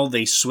channel,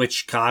 they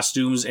switch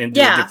costumes and do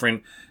a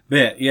different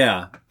bit.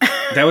 Yeah.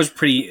 That was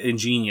pretty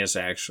ingenious,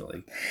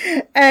 actually.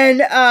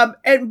 And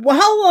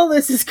while all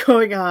this is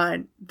going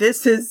on,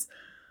 this is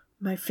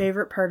my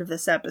favorite part of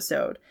this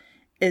episode,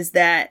 is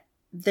that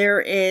there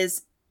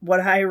is what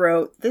I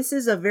wrote. This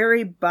is a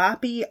very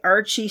boppy,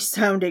 Archie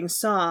sounding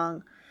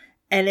song.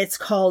 And it's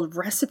called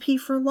Recipe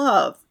for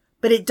Love.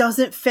 But it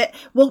doesn't fit.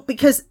 Well,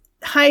 because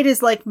Hyde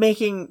is like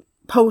making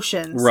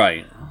potions.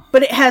 Right.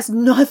 But it has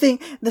nothing.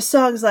 The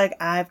song's like,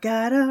 I've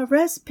got a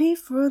recipe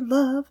for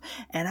love.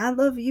 And I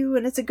love you.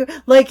 And it's a good.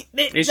 Like.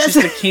 It's just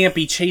a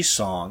campy chase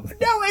song.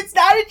 No, it's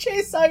not a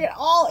chase song at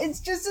all. It's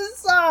just a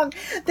song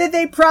that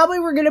they probably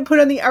were going to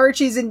put on the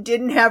Archies and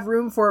didn't have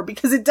room for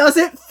because it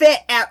doesn't fit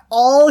at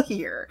all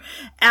here.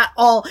 At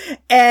all.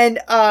 And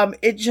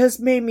it just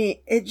made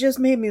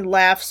me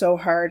laugh so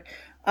hard.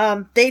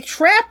 They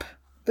trap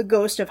the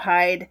ghost of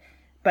Hyde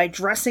by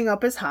dressing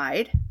up as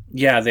Hyde.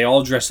 Yeah, they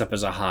all dress up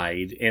as a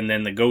Hyde, and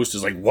then the ghost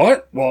is like,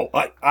 "What? Well,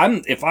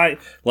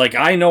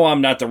 I know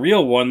I'm not the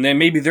real one. Then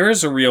maybe there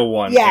is a real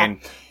one." Yeah, and,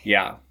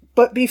 yeah.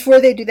 But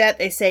before they do that,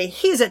 they say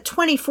he's a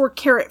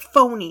 24-karat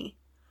phony.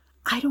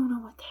 I don't know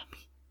what that means.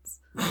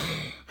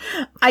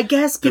 I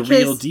guess because the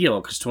real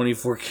deal, because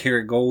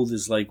 24-karat gold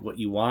is like what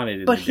you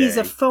wanted. But he's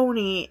a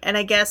phony, and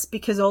I guess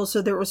because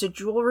also there was a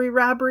jewelry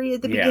robbery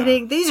at the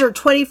beginning. These are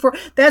 24.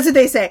 That's what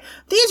they say.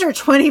 These are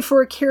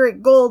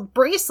 24-karat gold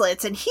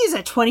bracelets, and he's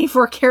a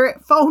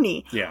 24-karat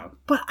phony. Yeah.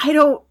 But I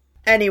don't.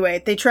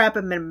 Anyway, they trap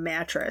him in a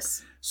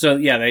mattress. So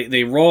yeah,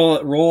 they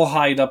roll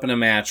Hyde up in a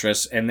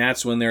mattress, and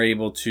that's when they're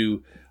able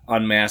to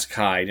unmask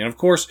Hyde. And of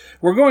course,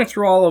 we're going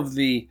through all of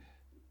the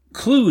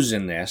clues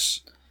in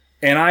this.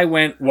 And I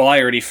went, well, I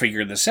already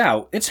figured this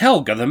out. It's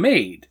Helga the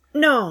maid.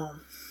 No.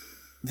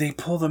 They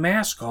pull the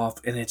mask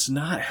off, and it's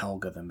not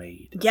Helga the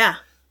maid. Yeah.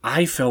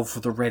 I fell for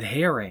the red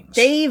herrings.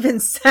 They even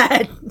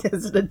said,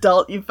 as an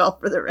adult, you fell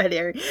for the red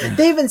herring.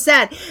 They even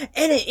said,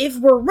 and if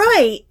we're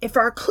right, if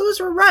our clues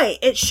were right,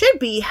 it should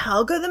be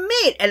Helga the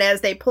maid. And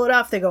as they pull it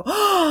off, they go,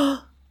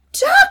 oh,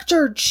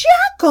 Dr.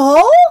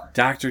 Jekyll!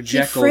 Dr.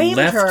 Jekyll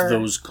left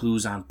those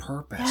clues on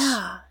purpose.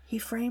 Yeah. He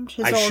framed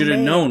his I should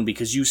have known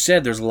because you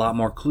said there's a lot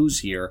more clues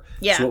here.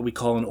 Yeah. It's what we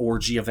call an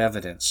orgy of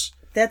evidence.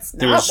 That's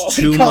there not was what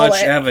too we call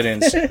much it.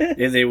 evidence.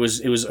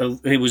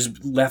 It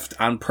was left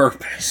on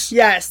purpose.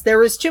 Yes, there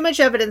was too much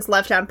evidence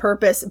left on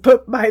purpose.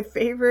 But my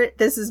favorite,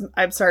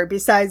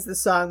 besides the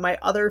song, my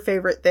other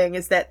favorite thing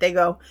is that they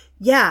go,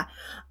 yeah,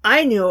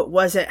 I knew it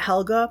wasn't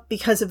Helga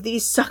because of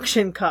these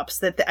suction cups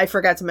that I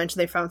forgot to mention.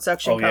 They found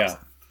suction cups. Oh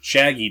yeah,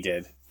 Shaggy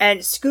did. And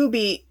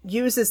Scooby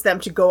uses them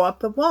to go up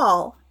the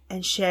wall.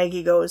 And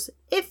Shaggy goes,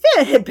 if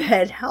it had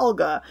been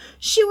Helga,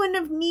 she wouldn't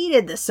have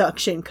needed the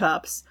suction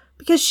cups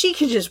because she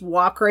could just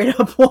walk right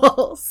up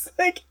walls.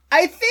 Like,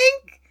 I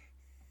think...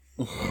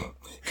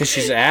 Because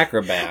she's an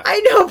acrobat. I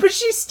know, but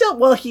she's still...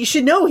 Well, he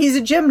should know he's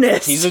a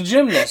gymnast. He's a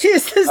gymnast.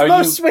 He's the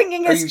most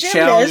swingingest gymnast. Are you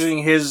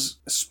challenging his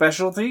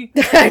specialty?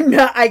 I'm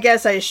not. I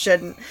guess I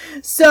shouldn't.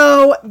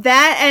 So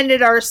that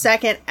ended our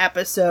second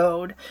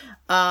episode.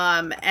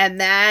 And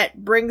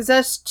that brings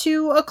us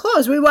to a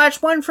close. We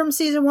watched one from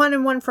season 1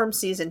 and one from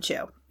season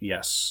 2.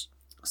 Yes.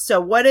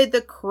 So what did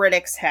the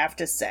critics have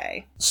to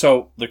say?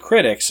 So the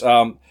critics,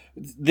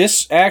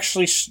 this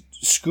actually,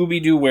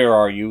 Scooby Doo, Where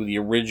Are You? The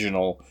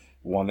original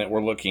one that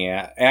we're looking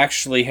at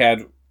actually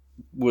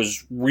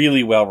was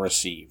really well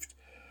received.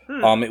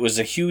 It was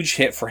a huge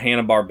hit for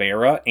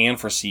Hanna-Barbera and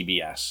for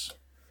CBS.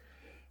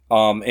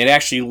 It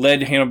actually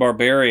led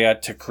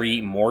Hanna-Barbera to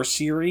create more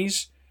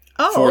series.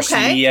 For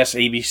CBS,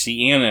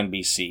 ABC, and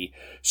NBC.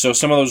 So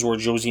some of those were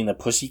Josie and the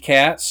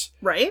Pussycats.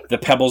 Right. The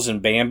Pebbles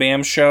and Bam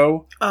Bam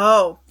show.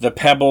 Oh. The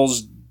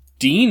Pebbles,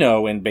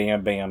 Dino, and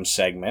Bam Bam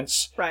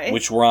segments. Right.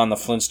 Which were on the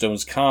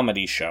Flintstones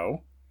comedy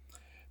show.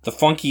 The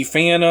Funky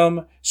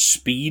Phantom,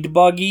 Speed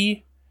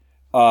Buggy,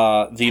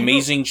 The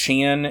Amazing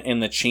Chan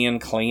and the Chan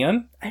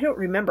Clan. I don't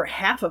remember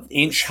half of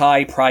these. Inch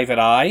High Private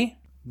Eye.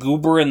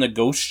 Goober and the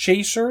Ghost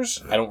Chasers?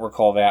 I don't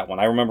recall that one.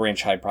 I remember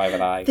Inch High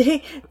Private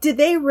Eye. Did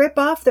they rip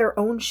off their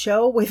own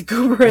show with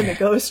Goober and the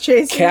Ghost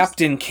Chasers?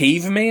 Captain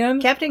Caveman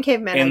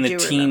and the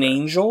Teen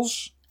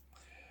Angels.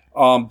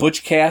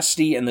 Butch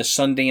Cassidy and the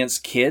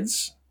Sundance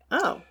Kids.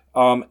 Oh.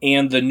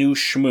 And the New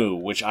Shmoo,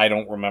 which I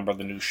don't remember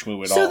the New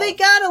Shmoo at all. So they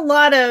got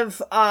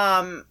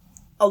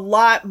a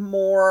lot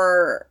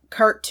more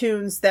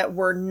cartoons that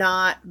were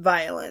not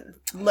violent.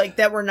 Like,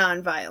 that were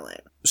non-violent.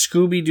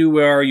 Scooby Doo,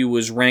 Where Are You?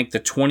 Was ranked the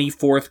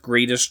 24th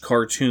greatest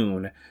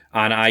cartoon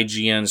on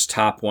IGN's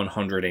top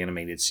 100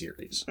 animated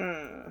series.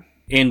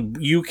 In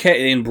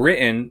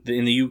Britain,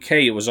 in the UK,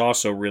 it was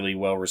also really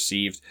well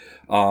received.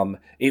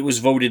 It was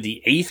voted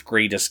the 8th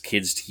greatest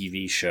kids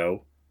TV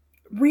show.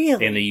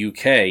 Really? In the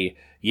UK,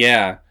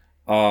 yeah,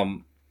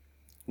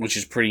 which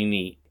is pretty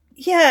neat.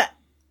 Yeah,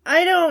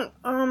 I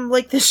don't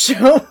like this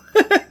show.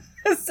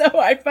 So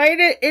I find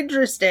it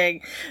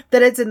interesting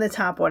that it's in the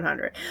top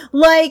 100.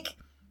 Like,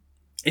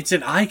 it's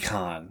an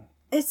icon.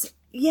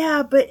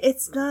 Yeah, but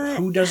it's not...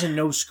 Who doesn't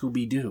know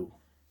Scooby Doo?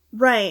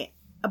 Right,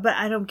 but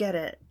I don't get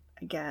it,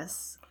 I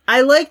guess.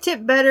 I liked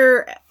it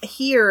better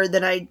here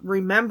than I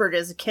remembered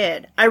as a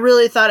kid. I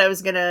really thought I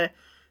was going to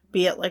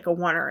be at like a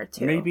 1 or a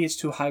 2. Maybe it's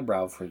too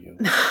highbrow for you.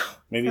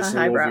 Maybe it's a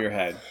little over your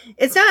head.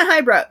 It's not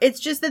highbrow. It's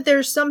just that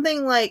there's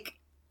something like...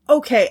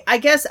 Okay, I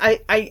guess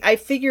I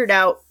figured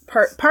out...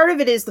 Part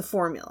of it is the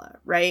formula,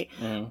 right?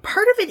 Mm.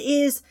 Part of it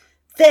is...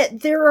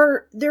 that there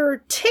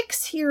are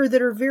tics here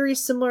that are very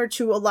similar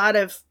to a lot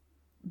of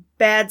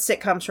bad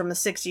sitcoms from the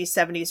 60s,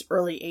 70s,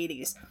 early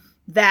 80s.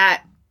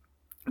 That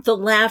the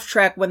laugh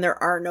track when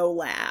there are no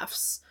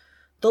laughs.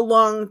 The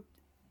long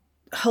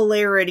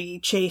hilarity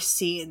chase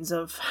scenes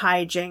of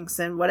hijinks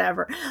and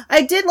whatever.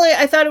 I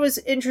thought it was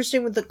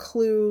interesting with the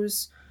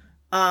clues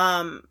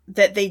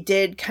that they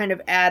did kind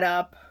of add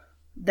up.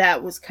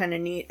 That was kind of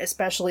neat,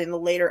 especially in the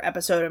later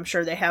episode. I'm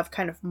sure they have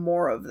kind of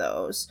more of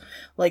those,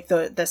 like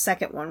the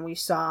second one we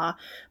saw.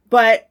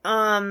 But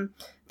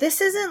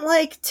this isn't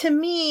like, to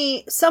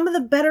me, some of the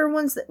better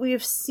ones that we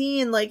have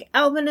seen, like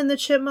Alvin and the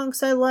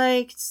Chipmunks I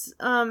liked,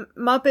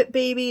 Muppet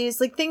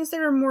Babies, like things that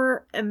are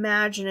more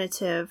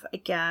imaginative, I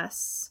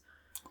guess.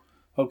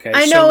 Okay.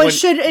 I know it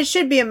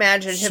should be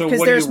imaginative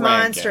because there's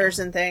monsters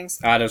and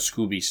things. Out of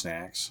Scooby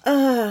Snacks.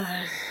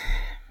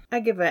 I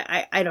give it,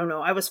 I don't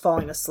know. I was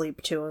falling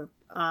asleep too.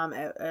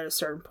 At a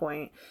certain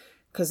point,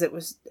 because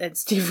and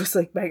Steve was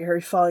like, Meg, are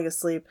you falling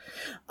asleep?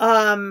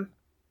 Like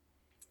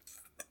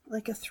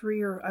a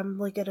 3 I'm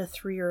like at a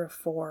 3 or a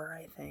 4,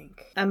 I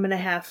think. I'm gonna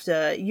have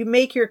to, you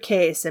make your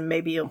case and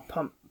maybe you'll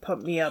pump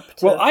me up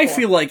to I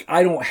feel like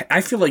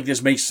I feel like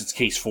this makes its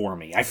case for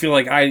me. I feel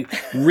like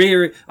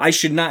I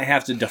should not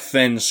have to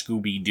defend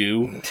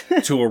Scooby-Doo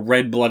to a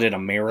red-blooded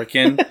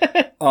American.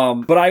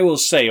 But I will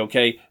say,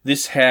 okay,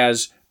 this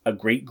has a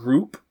great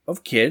group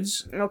of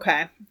kids.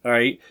 Okay. All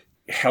right.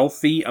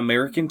 Healthy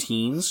American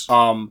teens.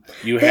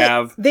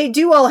 They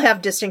do all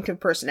have distinctive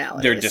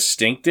personalities. They're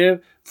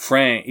distinctive.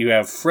 You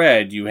have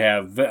Fred, you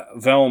have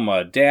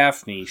Velma,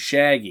 Daphne,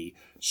 Shaggy,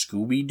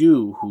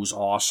 Scooby-Doo, who's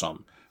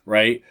awesome,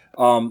 right?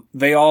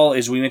 They all,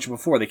 as we mentioned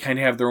before, they kind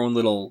of have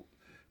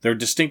their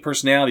distinct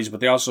personalities,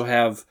 but they also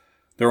have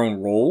their own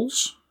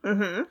roles.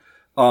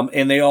 Mm-hmm.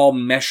 And they all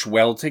mesh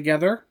well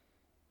together.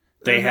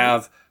 They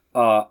have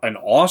an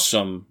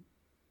awesome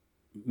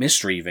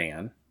mystery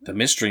van. The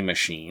Mystery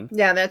Machine.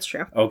 Yeah, that's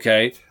true.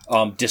 Okay.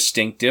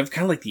 Distinctive.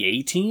 Kind of like the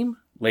A-Team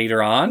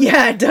later on.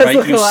 Yeah, it does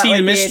look a lot like the You see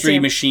the Mystery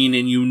Machine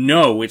and you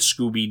know it's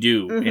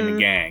Scooby-Doo in the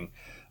gang.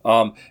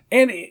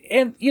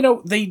 And you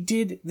know,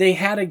 they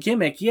had a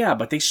gimmick, yeah,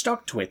 but they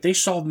stuck to it. They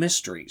solved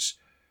mysteries.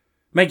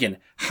 Megan,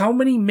 how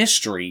many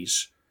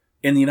mysteries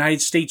in the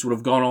United States would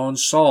have gone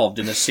unsolved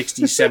in the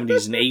 60s,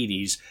 70s, and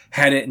 80s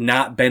had it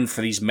not been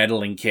for these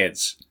meddling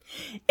kids?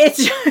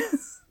 It's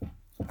just...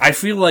 I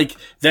feel like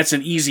that's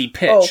an easy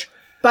pitch. Oh,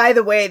 by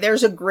the way,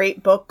 there's a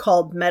great book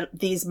called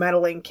These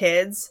Meddling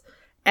Kids,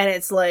 and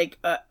it's like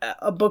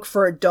a book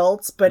for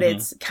adults, but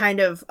it's kind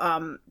of,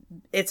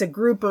 it's a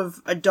group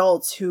of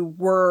adults who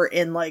were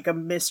in like a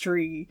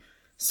mystery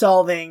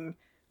solving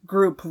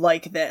group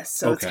like this.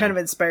 So it's kind of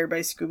inspired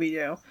by Scooby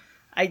Doo.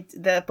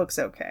 That book's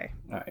okay.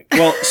 All right.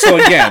 Well, so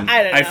again,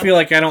 I feel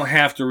like I don't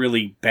have to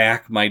really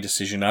back my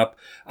decision up.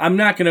 I'm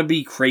not going to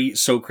be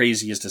so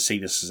crazy as to say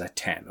this is a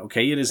 10.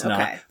 Okay, it is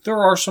not. There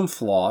are some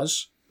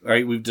flaws,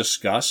 right? We've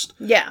discussed.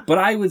 Yeah. But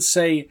I would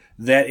say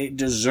that it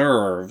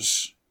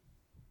deserves.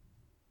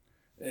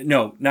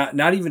 No,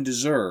 not even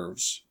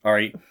deserves. All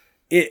right,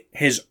 it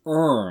has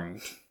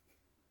earned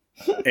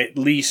at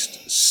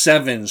least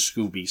 7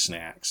 Scooby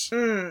snacks.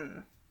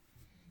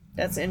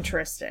 That's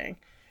interesting.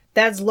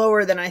 That's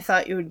lower than I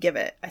thought you would give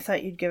it. I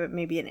thought you'd give it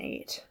maybe an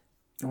 8.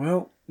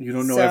 Well, you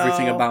don't know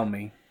everything about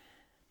me.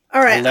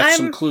 All right, I left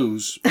some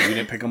clues, but you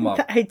didn't pick them up.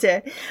 I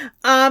did.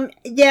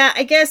 Yeah,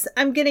 I guess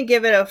I'm going to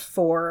give it a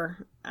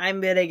 4.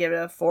 I'm going to give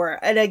it a 4.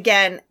 And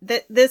again,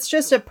 that's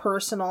just a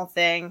personal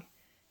thing.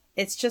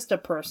 It's just a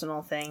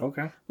personal thing.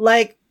 Okay.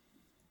 Like,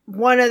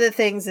 one of the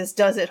things is,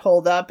 does it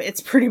hold up? It's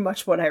pretty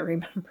much what I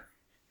remember.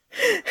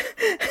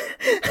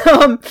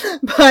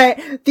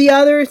 But the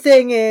other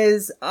thing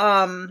is,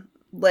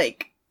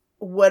 like,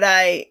 would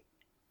I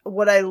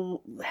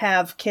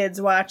have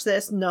kids watch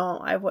this? No,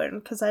 I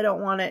wouldn't, because I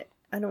don't want it.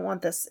 I don't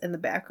want this in the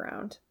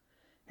background,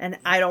 and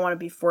I don't want to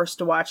be forced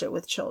to watch it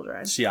with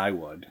children. See, I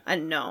would.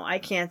 No, I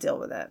can't deal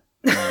with it.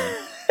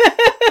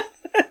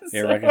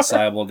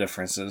 Irreconcilable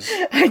differences,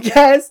 I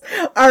guess.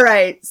 All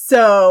right,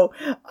 so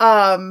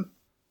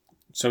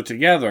so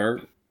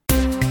together.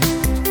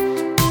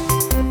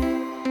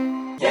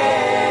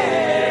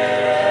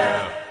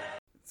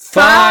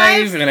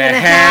 Five and a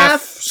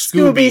half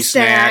Scooby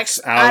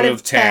snacks out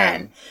of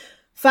 10.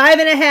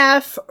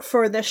 5.5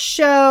 for the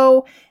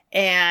show,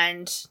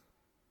 and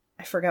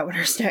I forgot what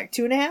our snack.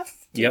 2.5.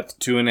 Yep,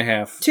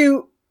 2.5.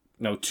 2.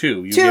 No,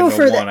 2. You two give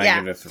for it a 1. yeah. I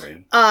give it a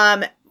 3.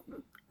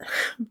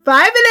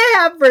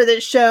 5.5 for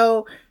the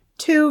show.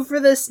 2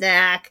 for the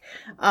snack.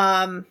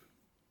 Not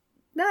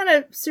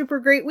a super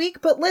great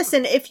week, but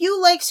listen, if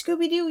you like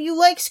Scooby Doo, you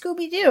like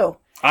Scooby Doo.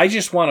 I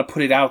just want to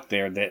put it out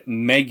there that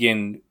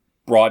Megan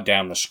brought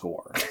down the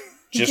score.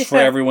 Just for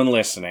everyone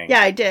listening.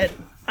 Yeah, I did.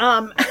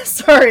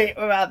 Sorry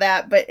about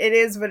that, but it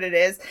is what it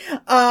is.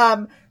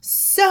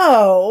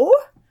 So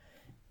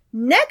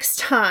next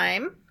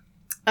time,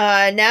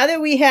 now that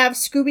we have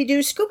Scooby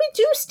Doo,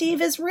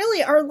 Steve, is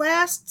really our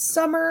last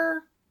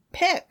summer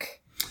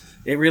pick.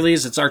 It really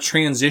is. It's our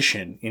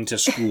transition into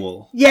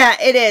school. Yeah,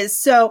 it is.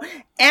 So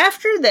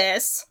after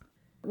this,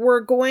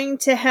 we're going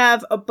to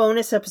have a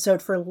bonus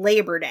episode for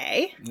Labor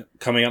Day.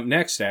 Coming up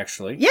next,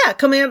 actually. Yeah,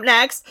 coming up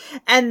next.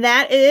 And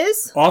that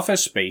is...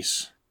 Office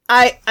Space.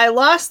 I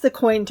lost the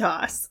coin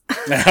toss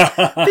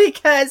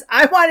because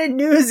I wanted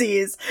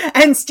Newsies.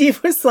 And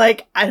Steve was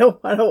like, I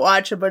don't want to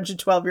watch a bunch of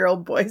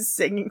 12-year-old boys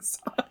singing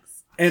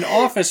songs. And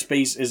Office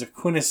Space is a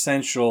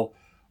quintessential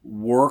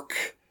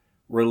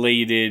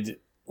work-related...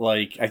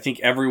 Like, I think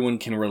everyone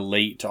can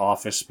relate to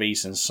Office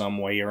Space in some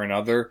way or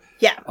another.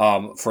 Yeah.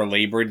 For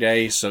Labor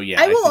Day. So, yeah.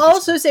 I will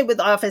also say with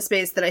Office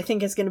Space that I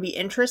think is going to be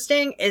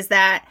interesting is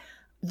that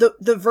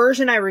the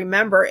version I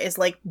remember is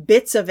like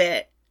bits of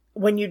it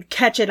when you'd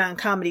catch it on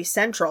Comedy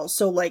Central.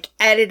 So, like,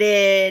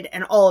 edited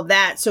and all of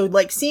that. So,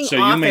 like, seeing So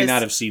Office... you may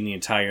not have seen the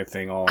entire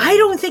thing all... I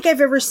don't think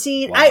I've ever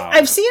seen... Wow.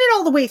 I've seen it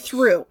all the way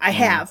through. I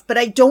have. But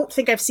I don't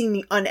think I've seen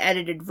the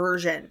unedited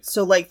version.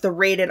 So, like, the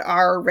rated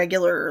R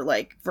regular,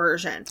 like,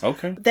 version.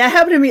 Okay. That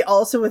happened to me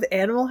also with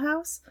Animal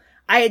House.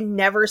 I had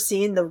never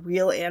seen the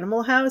real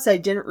Animal House. I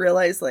didn't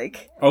realize,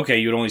 like... Okay,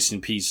 you'd only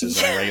seen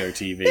pieces on regular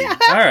TV.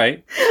 All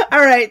right.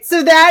 All right.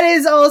 So that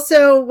is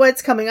also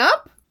what's coming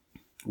up.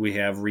 We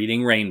have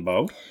Reading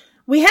Rainbow.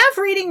 We have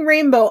Reading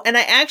Rainbow, and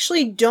I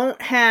actually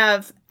don't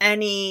have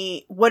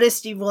any What is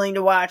Steve Willing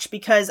to Watch,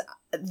 because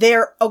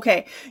they're...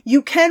 Okay,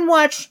 you can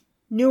watch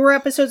newer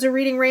episodes of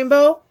Reading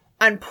Rainbow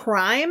on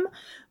Prime,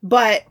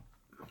 but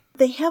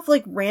they have,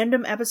 like,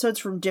 random episodes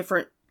from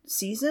different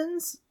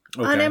seasons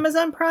on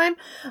Amazon Prime.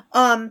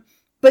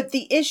 But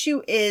the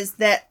issue is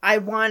that I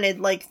wanted,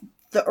 like,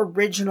 the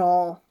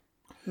original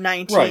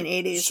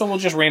 1980s. Right. So we'll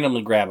just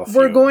randomly grab a few.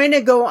 We're going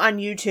to go on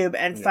YouTube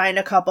and find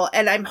a couple,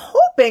 and I'm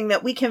hoping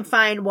that we can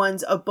find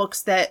ones of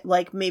books that,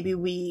 like, maybe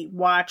we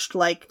watched,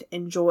 liked,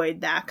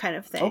 enjoyed, that kind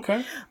of thing.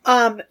 Okay.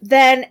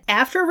 Then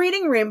after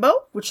Reading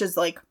Rainbow, which is,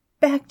 like,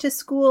 back to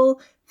school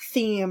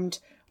themed,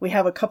 we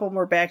have a couple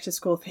more back to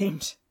school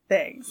themed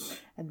things.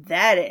 And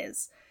that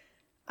is,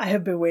 I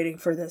have been waiting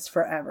for this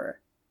forever.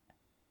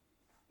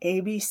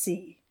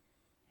 ABC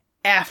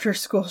After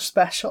School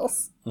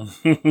Specials.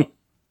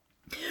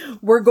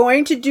 We're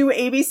going to do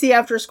ABC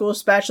after school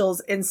specials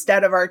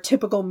instead of our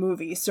typical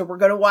movies. So we're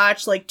going to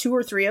watch like 2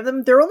 or 3 of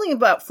them. They're only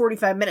about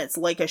 45 minutes,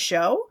 like a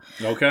show.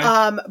 Okay.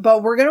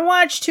 But we're going to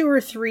watch 2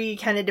 or 3,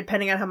 kind of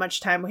depending on how much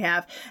time we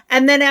have.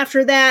 And then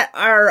after that,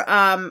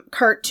 our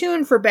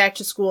cartoon for back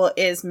to school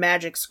is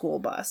Magic School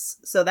Bus.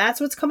 So that's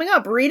what's coming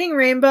up. Reading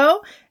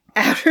Rainbow,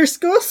 after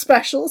school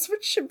specials,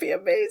 which should be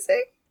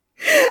amazing.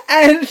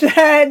 And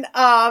then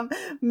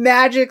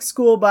Magic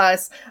School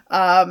Bus.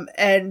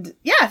 And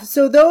yeah,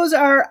 so those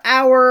are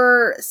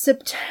our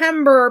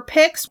September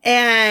picks.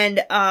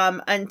 And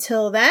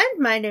until then,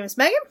 my name is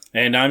Megan.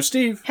 And I'm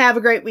Steve. Have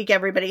a great week,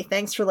 everybody.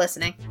 Thanks for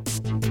listening.